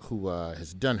who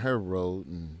has done her road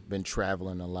and been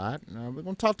traveling a lot. We're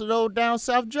going to talk to the old down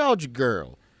South Georgia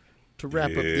girl to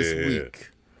wrap up this week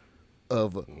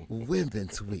of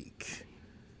Women's Week.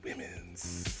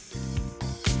 Women's.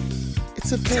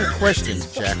 It's a fair question,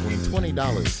 Jacqueline.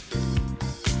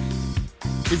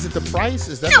 $20. Is it the price?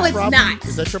 Is that the problem? No, it's not.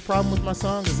 Is that your problem with my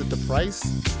song? Is it the price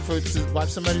to watch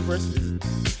somebody verse?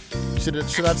 Should I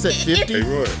have said 50? Hey,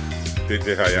 Roy, did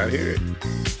Hayat hear it?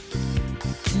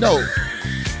 No,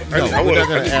 we're not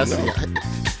going to ask you.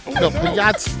 No,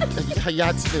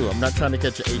 Hayat's new. I'm not trying to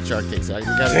catch an HR case. We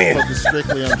got to focus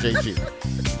strictly on JG.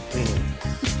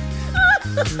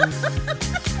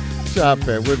 Job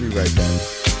fair. We'll be right back.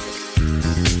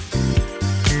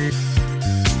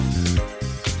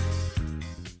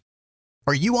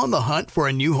 Are you on the hunt for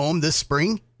a new home this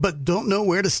spring, but don't know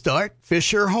where to start?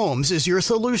 Fisher Homes is your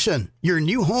solution. Your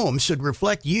new home should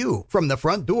reflect you, from the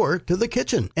front door to the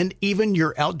kitchen and even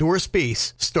your outdoor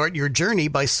space. Start your journey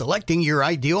by selecting your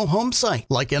ideal home site,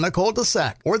 like in a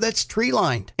cul-de-sac or that's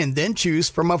tree-lined, and then choose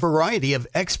from a variety of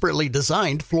expertly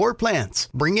designed floor plans.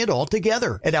 Bring it all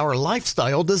together at our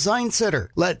Lifestyle Design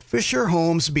Center. Let Fisher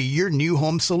Homes be your new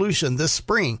home solution this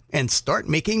spring and start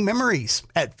making memories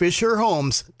at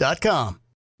FisherHomes.com.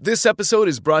 This episode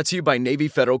is brought to you by Navy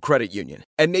Federal Credit Union.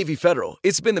 At Navy Federal,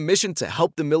 it's been the mission to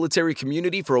help the military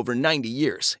community for over 90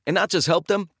 years. And not just help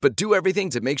them, but do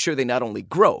everything to make sure they not only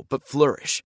grow, but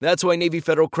flourish. That's why Navy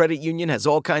Federal Credit Union has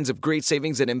all kinds of great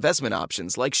savings and investment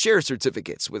options like share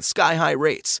certificates with sky-high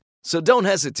rates. So don't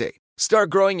hesitate.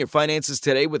 Start growing your finances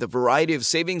today with a variety of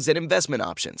savings and investment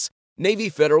options. Navy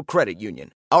Federal Credit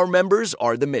Union. Our members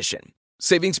are the mission.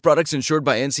 Savings products insured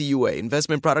by NCUA.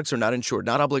 Investment products are not insured,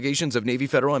 not obligations of Navy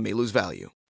Federal and may lose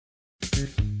value.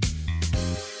 We've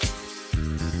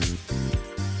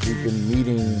been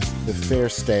meeting the fair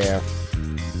staff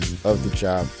of the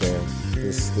job fair.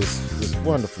 This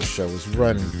wonderful show is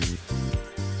run.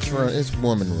 It's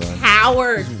woman run.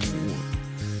 Powered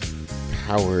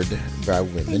by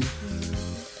women.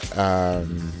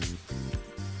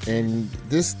 And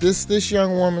this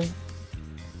young woman.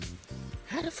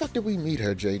 How the fuck did we meet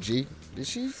her, JG? Did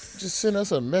she just send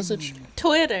us a message?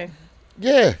 Twitter.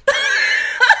 Yeah.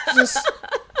 Just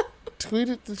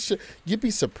tweeted the shit. You'd be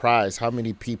surprised how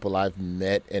many people I've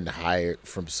met and hired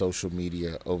from social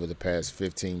media over the past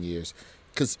 15 years.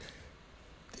 Because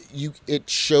it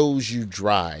shows you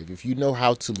drive. If you know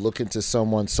how to look into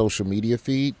someone's social media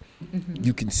feed,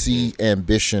 you can see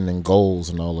ambition and goals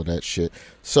and all of that shit.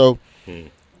 So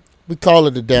we call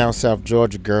her the down South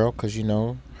Georgia girl because,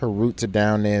 her roots are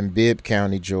down there in Bibb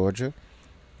County, Georgia.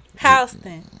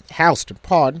 Houston,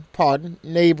 pardon.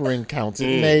 Neighboring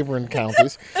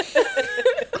counties.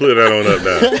 clear that on up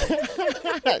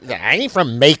now. I ain't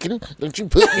from Macon. Don't you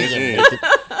put me in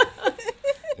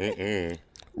Macon.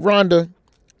 Rhonda,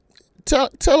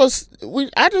 tell us.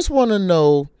 I just want to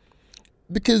know,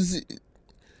 because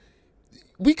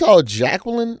we call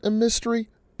Jacqueline a mystery,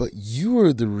 but you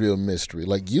are the real mystery.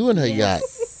 Like, you and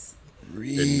Hayat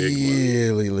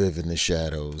really live in the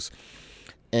shadows.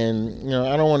 And,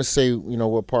 I don't want to say,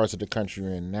 what parts of the country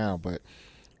you're in now, but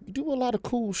you do a lot of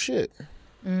cool shit.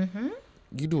 Mm-hmm.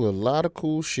 You do a lot of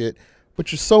cool shit,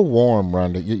 but you're so warm,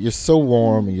 Rhonda. You're so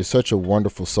warm, and you're such a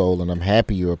wonderful soul, and I'm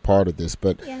happy you're a part of this.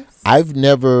 But I've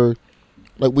never,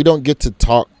 we don't get to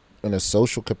talk in a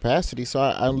social capacity, so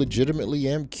I legitimately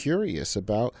am curious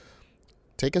about.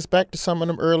 Take us back to some of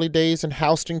them early days in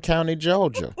Houston County,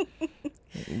 Georgia.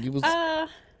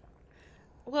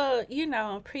 Well,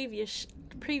 on previous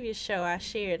show I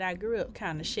shared, I grew up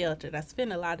kind of sheltered. I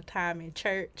spent a lot of time in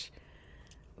church,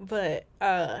 but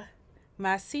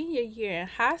my senior year in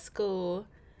high school,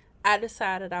 I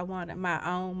decided I wanted my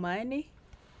own money.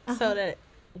 So that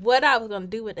what I was gonna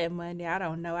do with that money, I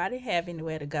don't know. I didn't have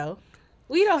anywhere to go.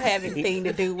 We don't have anything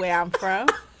to do where I'm from.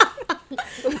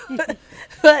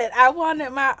 But I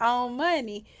wanted my own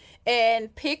money.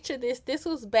 And picture this. This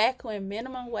was back when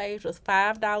minimum wage was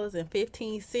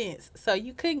 $5.15. So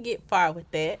you couldn't get far with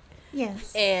that.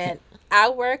 Yes. And I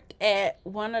worked at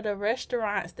one of the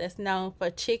restaurants that's known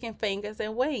for chicken fingers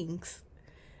and wings.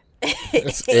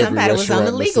 Somebody was on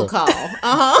the legal call.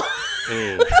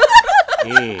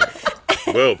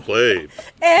 Well played.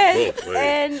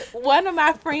 And one of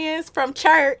my friends from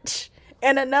church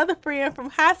and another friend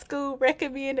from high school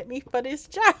recommended me for this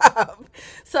job.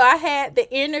 So I had the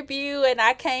interview and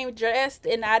I came dressed,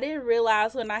 and I didn't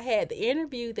realize when I had the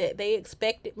interview that they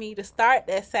expected me to start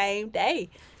that same day.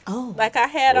 Oh. Like, I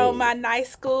had on my nice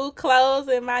school clothes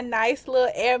and my nice little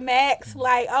Air Max.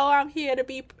 Like, I'm here to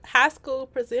be high school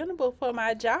presentable for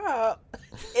my job.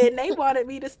 And they wanted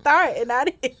me to start, and I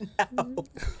didn't know.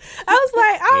 I was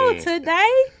like,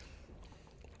 today?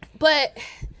 But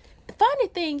the funny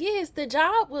thing is, the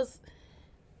job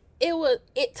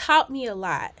it taught me a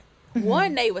lot. Mm-hmm.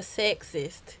 One, they were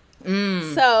sexist.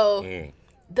 So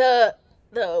the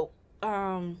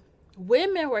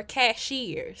women were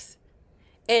cashiers.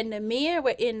 And the men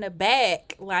were in the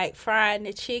back, like frying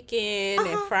the chicken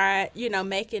and frying,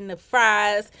 making the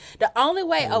fries. The only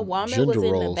way a woman was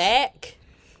in the back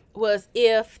was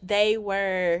if they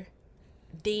were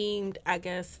deemed, I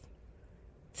guess,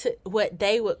 to what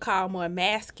they would call more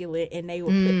masculine, and they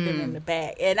would put them in the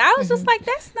back. And I was just like,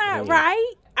 that's not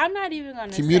right. I'm not even going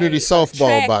to community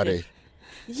softball body.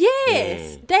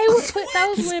 Yes, they would put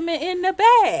those women in the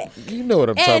back. You know what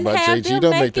I'm talking about, JG.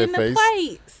 Don't make that face.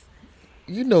 Plates.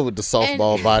 You know what the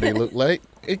softball body look like.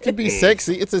 It can be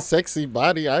sexy. It's a sexy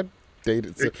body. I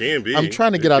dated. It can be. I'm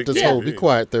trying to get out this hole. Be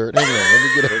quiet, third. Hang on. Let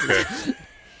me get out this.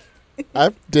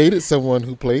 I've dated someone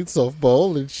who played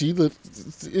softball, and she looked.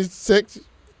 It's sexy.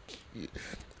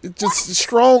 It's just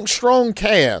strong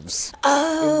calves.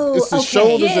 Oh, it's the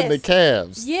shoulders and the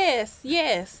calves. Yes.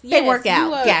 They work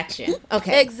out. Gotcha.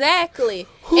 Okay. Exactly.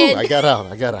 Whew, I got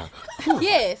out. Whew.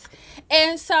 Yes.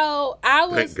 And so I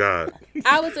was. Thank God.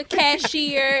 I was a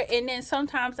cashier, and then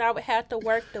sometimes I would have to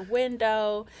work the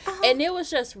window, and it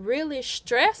was just really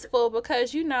stressful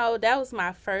because that was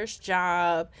my first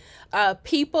job.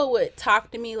 People would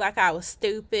talk to me like I was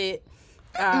stupid.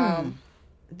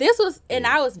 This was, and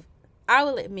I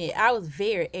will admit, I was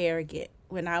very arrogant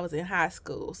when I was in high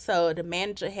school. So the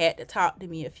manager had to talk to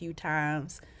me a few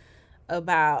times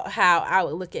about how I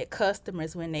would look at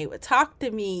customers when they would talk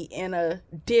to me in a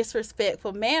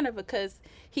disrespectful manner, because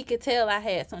he could tell I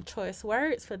had some choice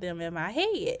words for them in my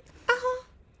head.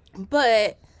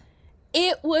 But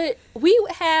we would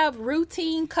have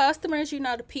routine customers,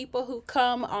 the people who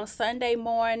come on Sunday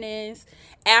mornings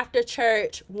after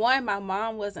church. One, my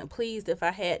mom wasn't pleased if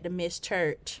I had to miss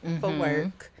church for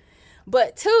work.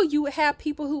 But two, you would have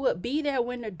people who would be there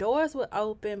when the doors would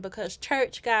open because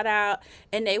church got out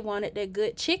and they wanted their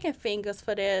good chicken fingers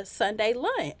for their Sunday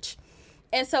lunch.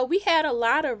 And so we had a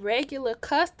lot of regular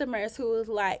customers who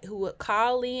would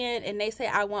call in and they say,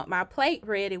 I want my plate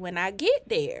ready when I get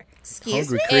there.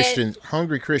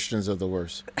 Hungry Christians are the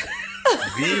worst.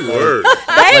 The worst.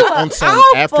 They were on some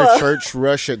awful. after church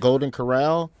rush at Golden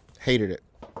Corral, hated it.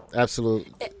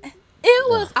 Absolutely. It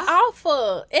was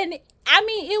awful. And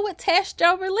it would test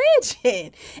your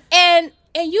religion. And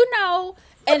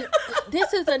and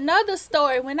this is another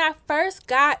story. When I first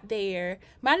got there,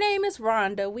 my name is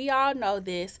Rhonda. We all know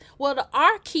this. Well, the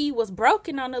R key was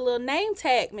broken on the little name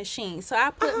tag machine. So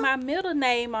I put my middle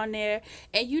name on there.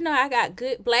 And I got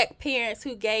good black parents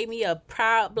who gave me a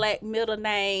proud black middle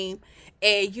name.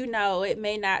 And, you know, it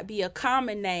may not be a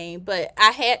common name, but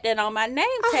I had that on my name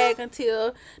tag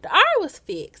until the R was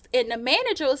fixed. And the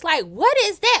manager was like, what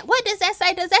is that? What does that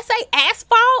say? Does that say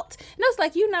asphalt? And I was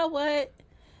like, you know what?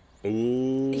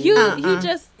 You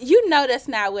just, you know, that's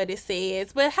not what it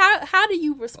says. But how do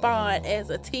you respond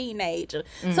as a teenager?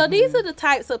 So these are the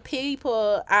types of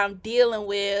people I'm dealing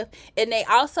with. And they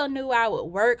also knew I would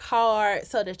work hard,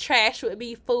 so the trash would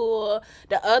be full.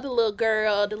 The other little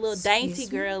girl, the little dainty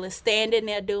girl, is standing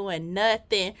there doing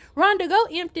nothing. Rhonda, go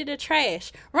empty the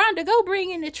trash. Rhonda, go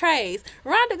bring in the trays.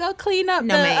 Rhonda, go clean up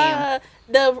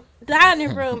the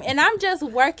dining room. And I'm just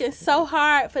working so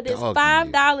hard for this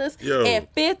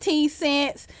 $5.15.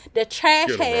 The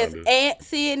trash has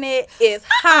ants in it. It's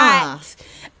hot.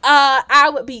 I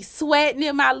would be sweating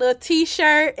in my little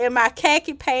t-shirt and my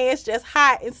khaki pants, just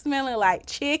hot and smelling like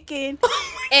chicken.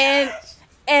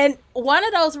 And one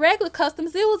of those regular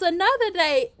customers, it was another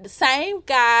day, the same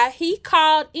guy, he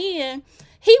called in.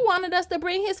 He wanted us to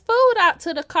bring his food out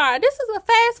to the car. This is a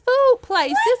fast food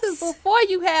place. What? This is before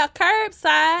you have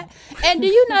curbside. And do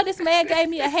you know this man gave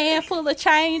me a handful of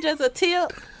change as a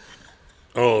tip?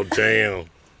 Oh, damn.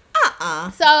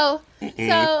 So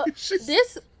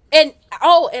this, and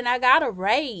I got a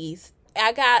raise.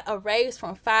 I got a raise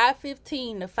from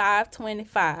 $5.15 to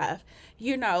 $5.25.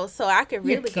 You know, so I could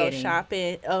really go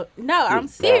shopping. No, I'm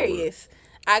serious.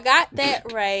 I got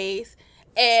that raise,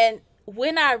 and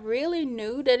when I really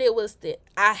knew that it was that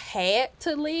I had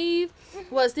to leave,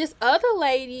 was this other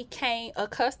lady a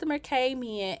customer came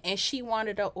in and she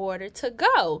wanted an order to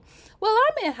go. Well,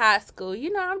 I'm in high school,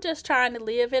 you know, I'm just trying to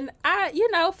live, and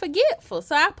forgetful.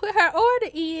 So I put her order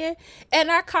in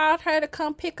and I called her to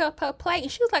come pick up her plate.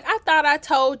 And she was like, I thought I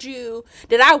told you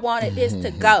that I wanted this to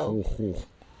go.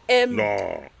 And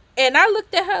I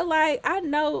looked at her like, I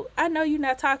know you're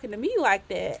not talking to me like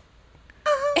that.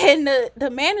 And the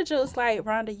manager was like,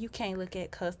 Rhonda, you can't look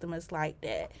at customers like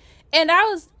that. And I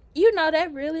was, you know,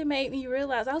 that really made me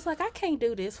realize, I was like, I can't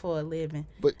do this for a living.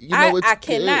 But, you know, I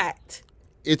cannot.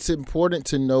 It's important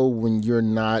to know when you're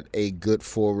not a good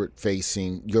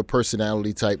forward-facing, your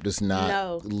personality type does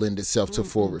not lend itself to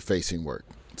forward-facing work.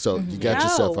 So you got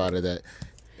yourself out of that.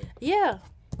 Yeah.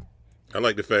 I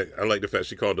like the fact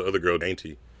she called the other girl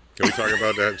dainty. Can we talk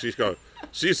about that?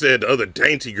 She said the other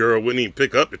dainty girl wouldn't even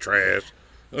pick up the trash.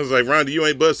 I was like, Rhonda, you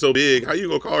ain't but so big. How you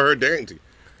gonna call her dainty?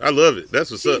 I love it.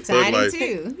 That's what's up. Tiny like,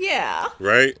 too. Yeah.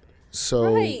 Right. So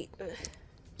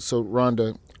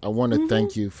Rhonda, I want to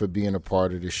thank you for being a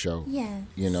part of the show. Yeah.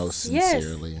 You know,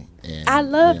 sincerely. Yes. And I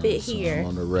love it here. I'm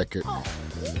on the record.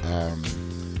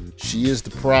 She is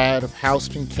the pride of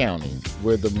Houston County,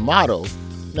 where the motto.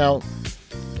 Now,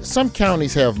 some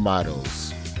counties have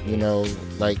mottos. You know,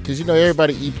 like, because, you know,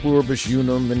 everybody e pluribus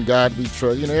unum and God we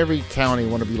trust. You know, every county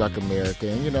want to be like America.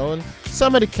 And, you know, and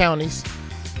some of the counties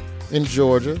in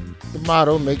Georgia, the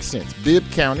motto makes sense. Bibb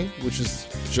County, which is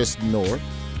just north,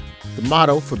 the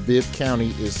motto for Bibb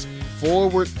County is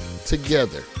forward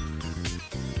together.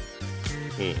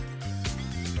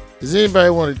 Does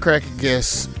anybody want to crack a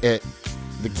guess at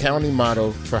the county motto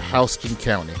for Houston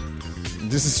County?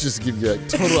 This is just to give you a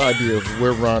total idea of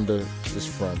where Rhonda is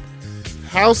from.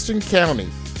 Houston County,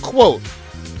 quote,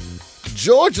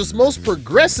 Georgia's most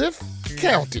progressive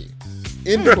county.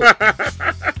 End quote.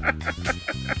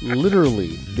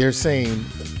 Literally, they're saying,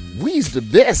 we's the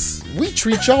best. We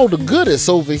treat y'all the goodest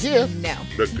over here. No.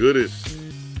 The goodest.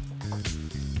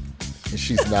 And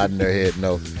she's nodding her head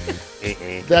no.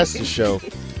 That's the show.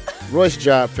 Royce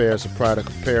Job Fair is a product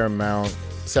of Paramount,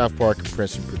 South Park and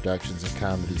Princeton Productions, and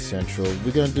Comedy Central.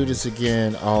 We're going to do this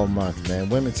again all month, man.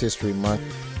 Women's History Month.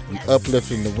 We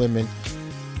uplifting the women.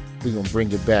 We're going to bring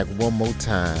it back one more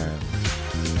time.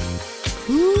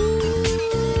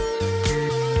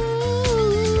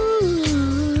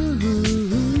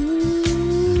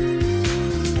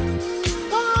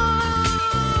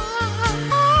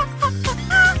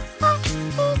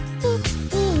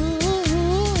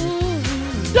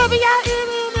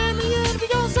 W-I-N-N-M-E-N, we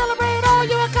gonna celebrate all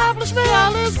your accomplishments.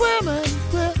 All is women.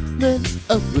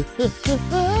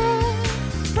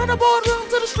 From the boardroom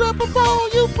to the stripper pole,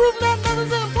 you prove that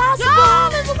nothing's impossible.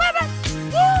 Y'all is the women.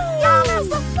 Y'all is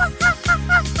the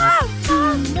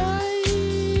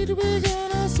Tonight we're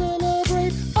gonna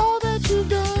celebrate all that you've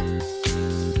done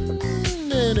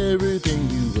and everything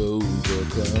you've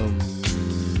overcome.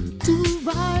 To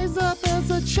rise up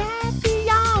as a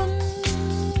champion,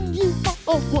 you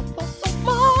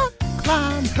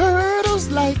climb hurdles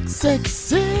like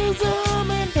sexism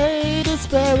and pay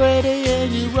disparity,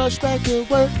 and you rush back to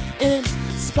work in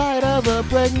spite of a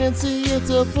pregnancy. It's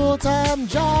a full-time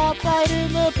job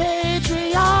fighting the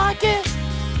patriarchy.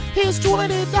 Here's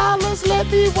 $20, let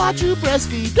me watch you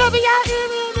breastfeed.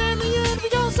 W-I-N-N-N-N, we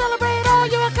gon' celebrate all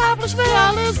your accomplishments.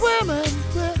 All these women.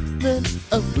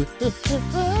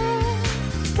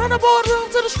 From the boardroom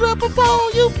to the stripper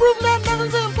pole, you've proven that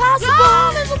nothing's impossible.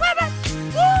 Y'all is a women.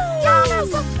 Y'all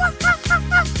is a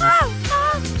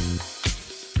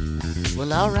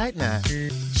Well, all right now.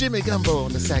 Jimmy Gumbo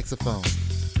on the saxophone.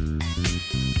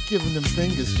 Give him them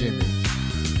fingers, Jimmy.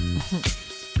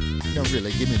 No,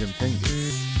 really, give me them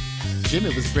fingers.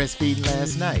 Jimmy was breastfeeding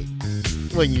last night.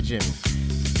 Wasn't you, Jimmy?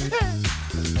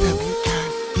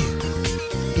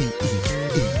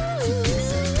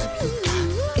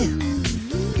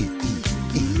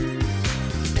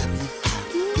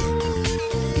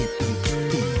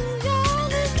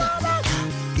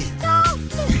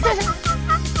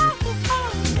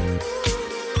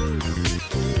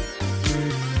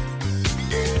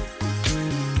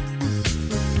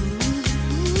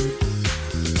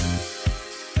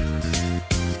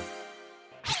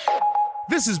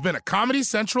 This has been a Comedy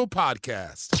Central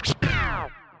podcast.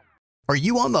 Are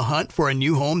you on the hunt for a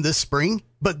new home this spring,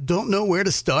 but don't know where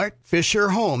to start? Fisher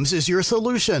Homes is your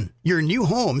solution. Your new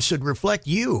home should reflect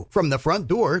you, from the front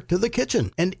door to the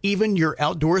kitchen, and even your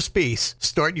outdoor space.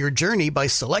 Start your journey by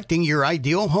selecting your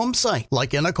ideal home site,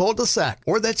 like in a cul-de-sac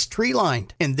or that's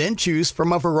tree-lined, and then choose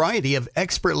from a variety of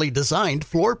expertly designed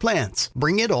floor plans.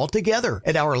 Bring it all together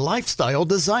at our Lifestyle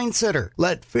Design Center.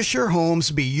 Let Fisher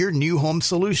Homes be your new home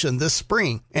solution this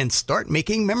spring, and start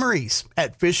making memories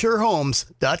at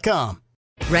FisherHomes.com.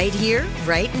 Right here,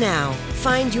 right now.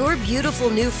 Find your beautiful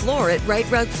new floor at Right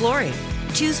Rug Flooring.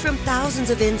 Choose from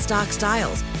thousands of in-stock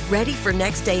styles, ready for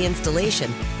next day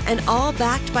installation, and all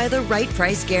backed by the right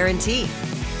price guarantee.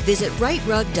 Visit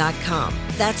rightrug.com.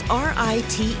 That's RITERUG.com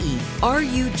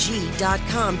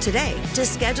today to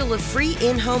schedule a free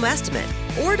in-home estimate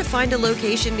or to find a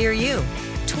location near you.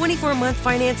 24-month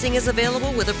financing is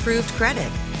available with approved credit.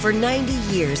 For 90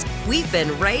 years, we've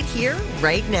been right here,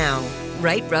 right now.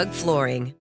 Right Rug Flooring.